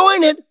 you're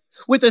anointed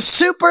with a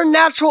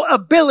supernatural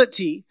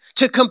ability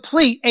to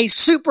complete a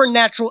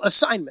supernatural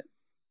assignment.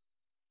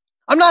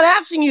 I'm not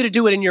asking you to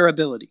do it in your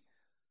ability.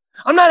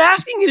 I'm not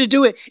asking you to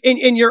do it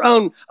in your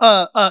own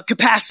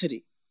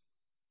capacity.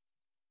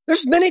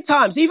 There's many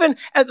times, even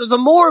the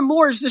more and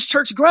more as this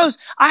church grows,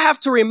 I have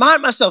to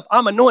remind myself,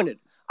 I'm anointed.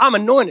 I'm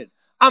anointed.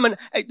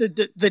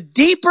 The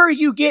deeper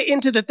you get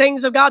into the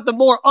things of God, the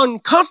more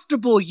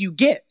uncomfortable you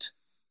get.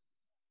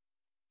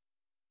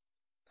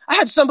 I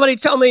had somebody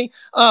tell me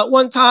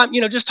one time,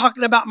 just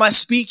talking about my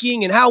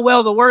speaking and how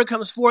well the word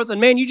comes forth.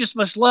 And man, you just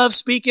must love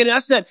speaking. And I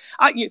said,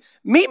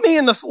 meet me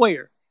in the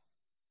foyer.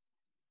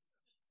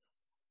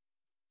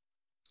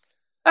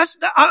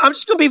 I'm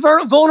just going to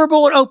be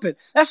vulnerable and open.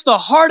 That's the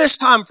hardest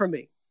time for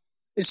me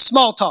is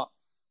small talk,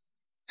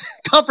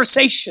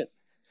 conversation.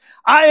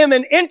 I am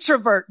an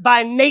introvert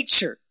by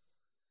nature.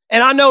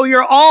 And I know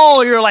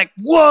you're like,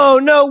 whoa,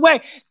 no way.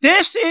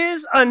 This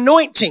is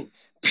anointing,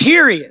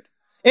 period.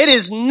 It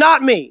is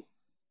not me.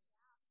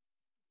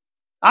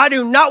 I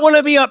do not want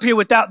to be up here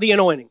without the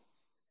anointing.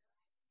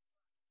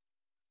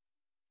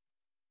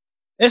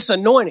 It's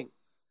anointing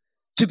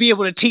to be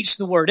able to teach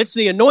the word. It's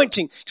the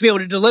anointing to be able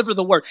to deliver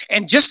the word.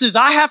 And just as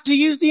I have to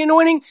use the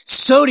anointing,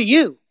 so do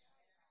you.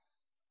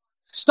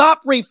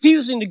 Stop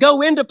refusing to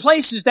go into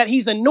places that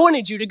he's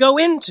anointed you to go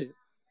into.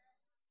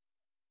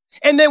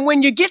 And then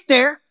when you get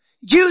there,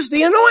 use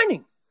the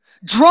anointing.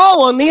 Draw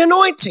on the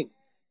anointing.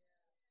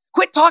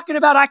 Quit talking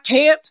about I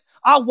can't,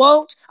 I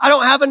won't, I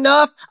don't have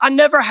enough, I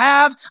never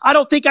have, I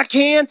don't think I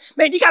can.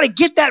 Man, you got to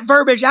get that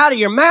verbiage out of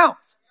your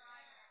mouth.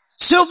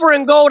 Silver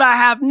and gold I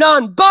have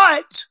none,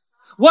 but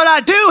what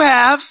I do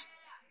have,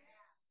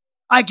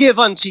 I give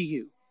unto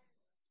you.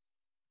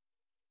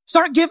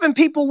 Start giving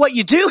people what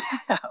you do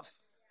have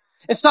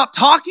and stop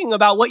talking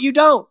about what you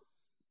don't.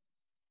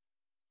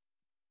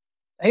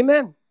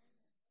 Amen.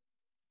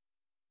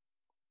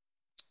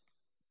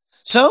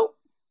 So,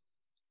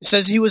 it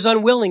says he was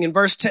unwilling. In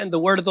verse 10, the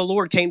word of the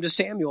Lord came to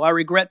Samuel. I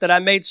regret that I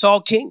made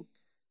Saul king,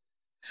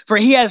 for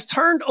he has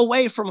turned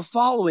away from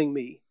following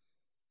me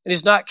and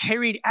has not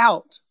carried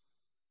out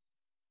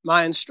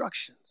my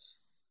instructions.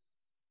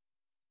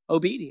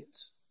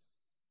 Obedience.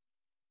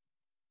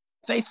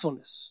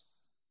 Faithfulness.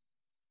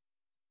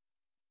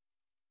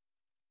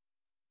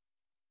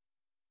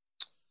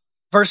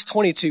 Verse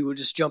 22, we'll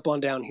just jump on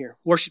down here.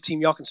 Worship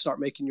team, y'all can start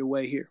making your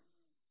way here.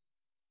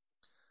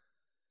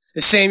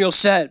 As Samuel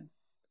said,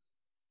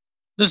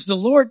 does the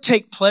Lord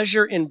take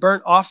pleasure in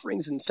burnt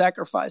offerings and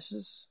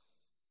sacrifices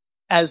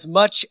as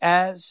much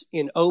as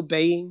in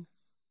obeying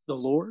the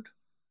Lord?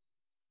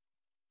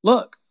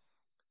 Look,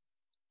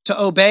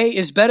 to obey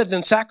is better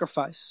than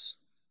sacrifice.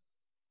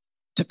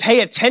 To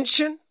pay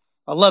attention,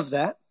 I love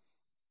that,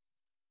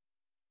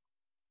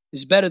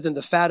 is better than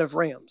the fat of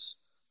rams.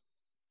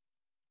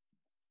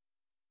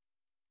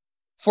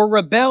 For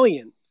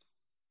rebellion,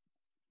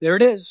 there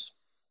it is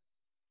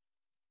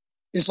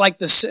like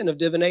the sin of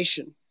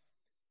divination.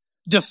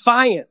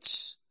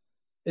 Defiance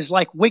is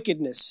like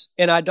wickedness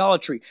and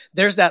idolatry.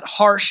 There's that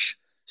harsh,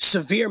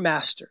 severe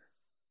master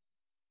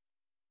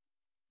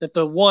that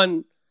the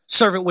one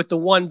servant with the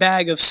one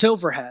bag of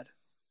silver had.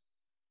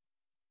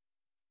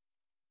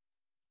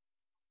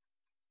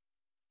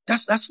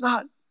 That's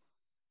not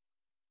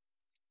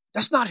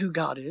who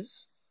God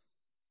is.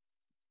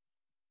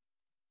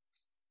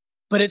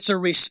 But it's a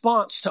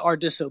response to our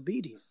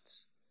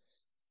disobedience,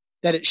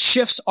 that it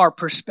shifts our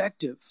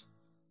perspective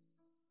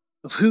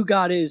of who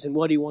God is and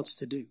what he wants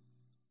to do.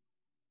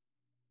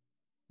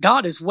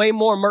 God is way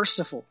more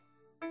merciful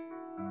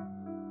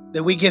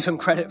than we give him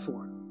credit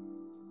for.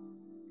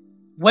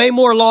 Way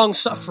more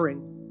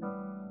long-suffering.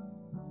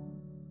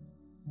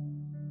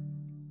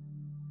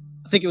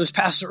 I think it was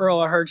Pastor Earl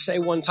I heard say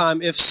one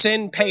time, if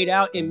sin paid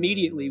out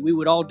immediately, we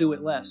would all do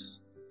it less.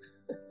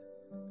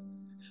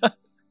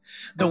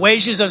 The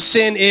wages of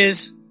sin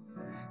is,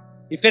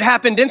 if it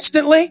happened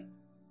instantly,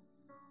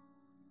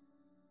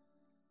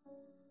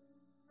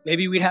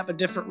 maybe we'd have a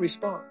different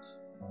response.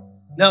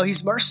 No,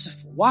 he's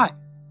merciful. Why? I'm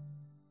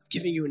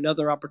giving you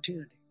another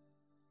opportunity.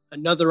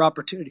 Another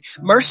opportunity.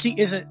 Mercy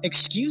isn't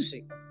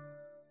excusing.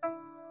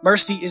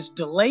 Mercy is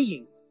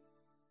delaying.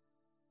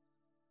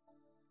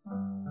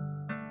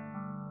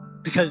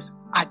 Because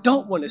I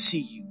don't want to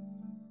see you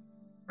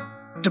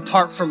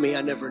depart from me,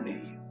 I never knew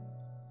you.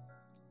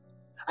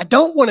 I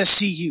don't want to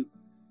see you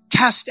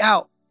cast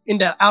out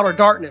into outer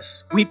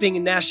darkness, weeping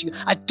and gnashing.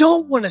 I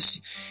don't want to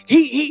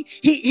see.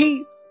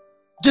 He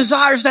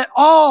desires that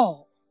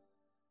all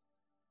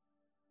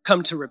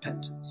come to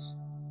repentance.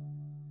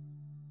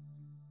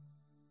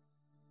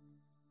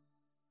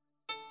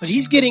 But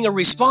he's getting a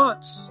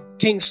response,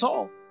 King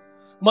Saul,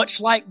 much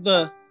like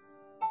the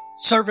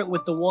servant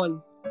with the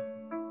one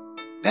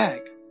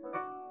bag.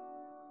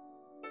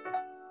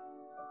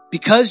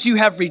 Because you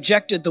have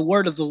rejected the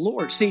word of the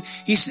Lord. See,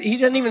 he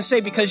doesn't even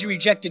say because you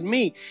rejected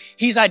me.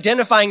 He's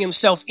identifying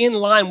himself in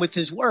line with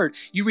his word.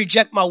 You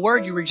reject my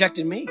word, you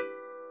rejected me.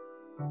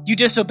 You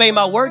disobey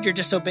my word, you're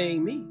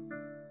disobeying me.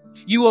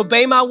 You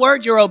obey my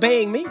word, you're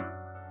obeying me.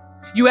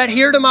 You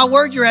adhere to my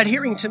word, you're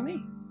adhering to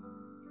me.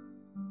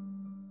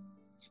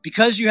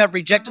 Because you have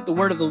rejected the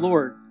word of the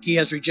Lord, he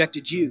has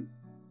rejected you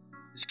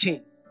as king.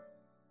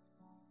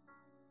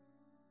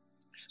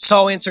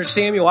 Saul answered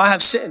Samuel, I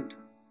have sinned.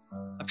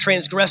 I've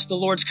transgressed the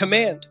Lord's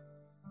command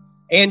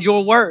and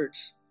your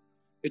words.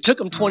 It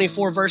took him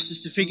 24 verses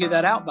to figure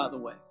that out, by the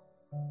way.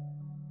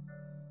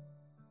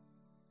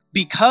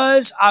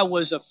 Because I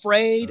was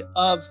afraid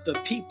of the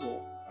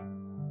people,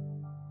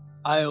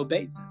 I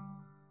obeyed them.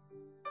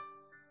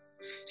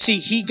 See,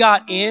 he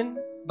got in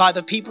by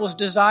the people's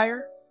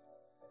desire,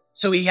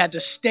 so he had to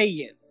stay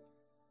in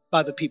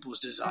by the people's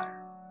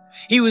desire.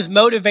 He was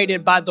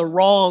motivated by the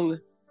wrong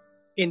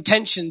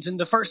intentions in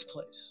the first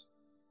place.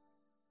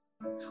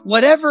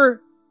 Whatever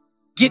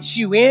gets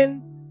you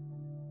in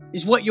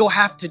is what you'll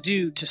have to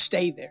do to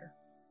stay there.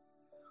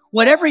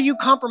 Whatever you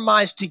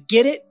compromise to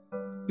get it,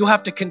 you'll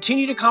have to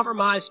continue to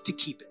compromise to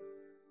keep it.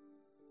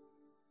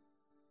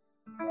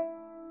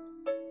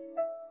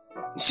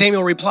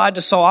 Samuel replied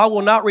to Saul, I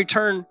will not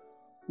return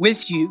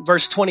with you,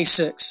 verse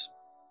 26,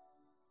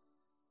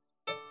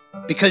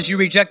 because you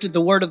rejected the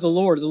word of the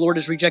Lord. The Lord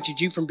has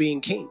rejected you from being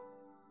king.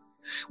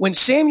 When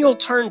Samuel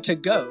turned to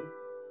go,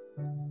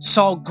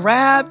 Saul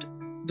grabbed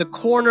the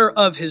corner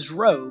of his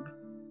robe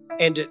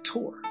and it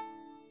tore.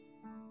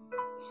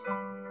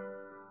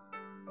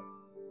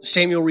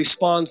 Samuel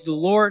responds, the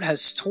Lord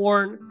has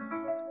torn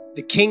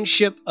the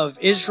kingship of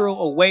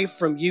Israel away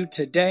from you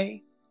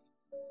today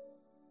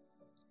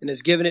and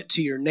has given it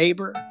to your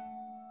neighbor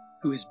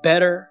who is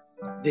better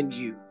than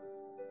you.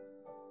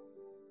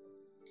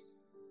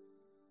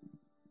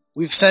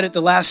 We've said it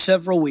the last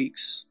several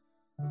weeks,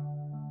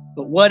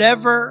 but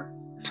whatever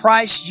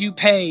price you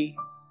pay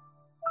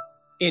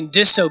in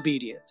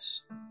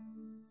disobedience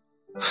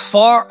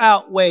far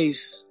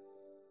outweighs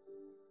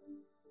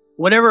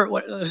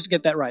let's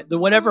get that right.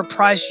 Whatever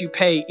price you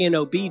pay in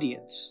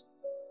obedience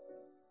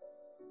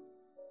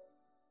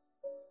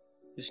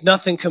is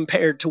nothing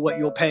compared to what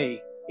you'll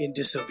pay in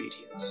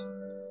disobedience.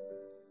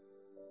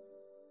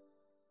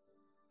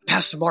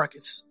 Pastor Mark,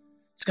 it's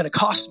going to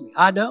cost me.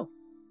 I know.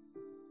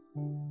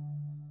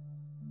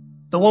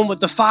 The one with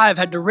the 5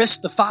 had to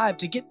risk the 5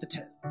 to get the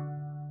 10.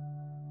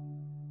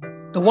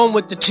 The one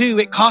with the 2,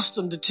 it cost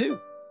them the 2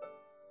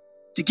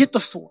 to get the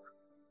 4.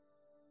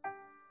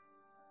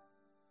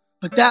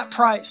 But that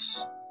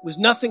price was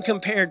nothing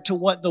compared to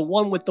what the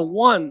one with the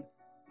 1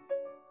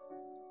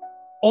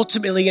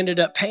 ultimately ended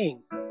up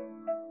paying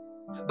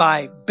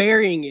by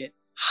burying it,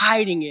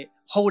 hiding it,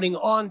 holding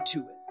on to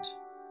it,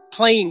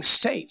 playing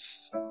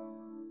safe.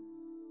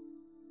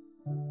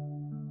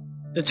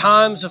 The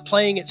times of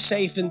playing it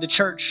safe in the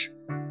church,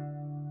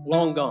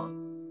 long gone.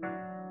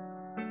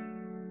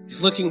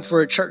 He's looking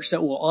for a church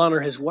that will honor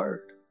his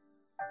word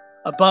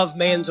above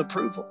man's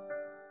approval.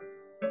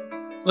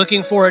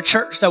 Looking for a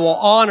church that will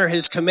honor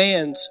his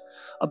commands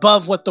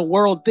above what the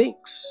world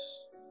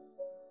thinks.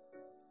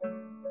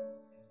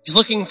 He's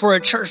looking for a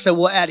church that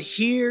will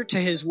adhere to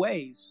his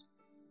ways,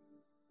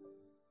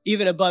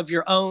 even above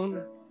your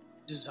own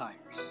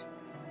desires.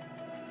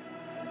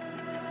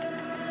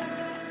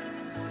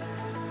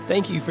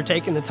 Thank you for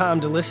taking the time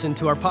to listen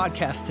to our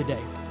podcast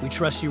today. We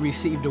trust you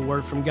received a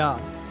word from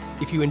God.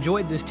 If you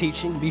enjoyed this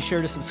teaching, be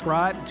sure to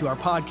subscribe to our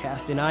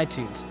podcast in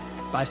iTunes.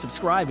 By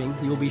subscribing,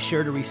 you'll be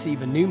sure to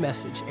receive a new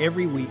message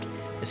every week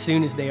as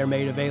soon as they are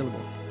made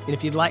available. And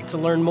if you'd like to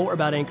learn more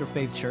about Anchor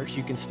Faith Church,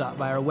 you can stop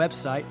by our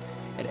website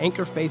at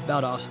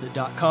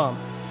anchorfaithvaldosta.com.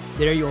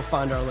 There you'll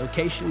find our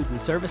locations and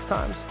service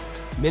times,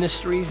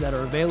 ministries that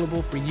are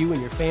available for you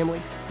and your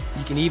family.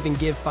 You can even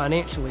give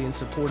financially in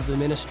support of the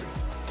ministry.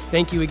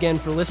 Thank you again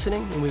for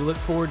listening, and we look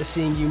forward to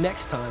seeing you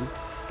next time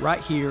right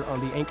here on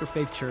the Anchor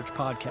Faith Church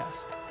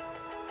podcast.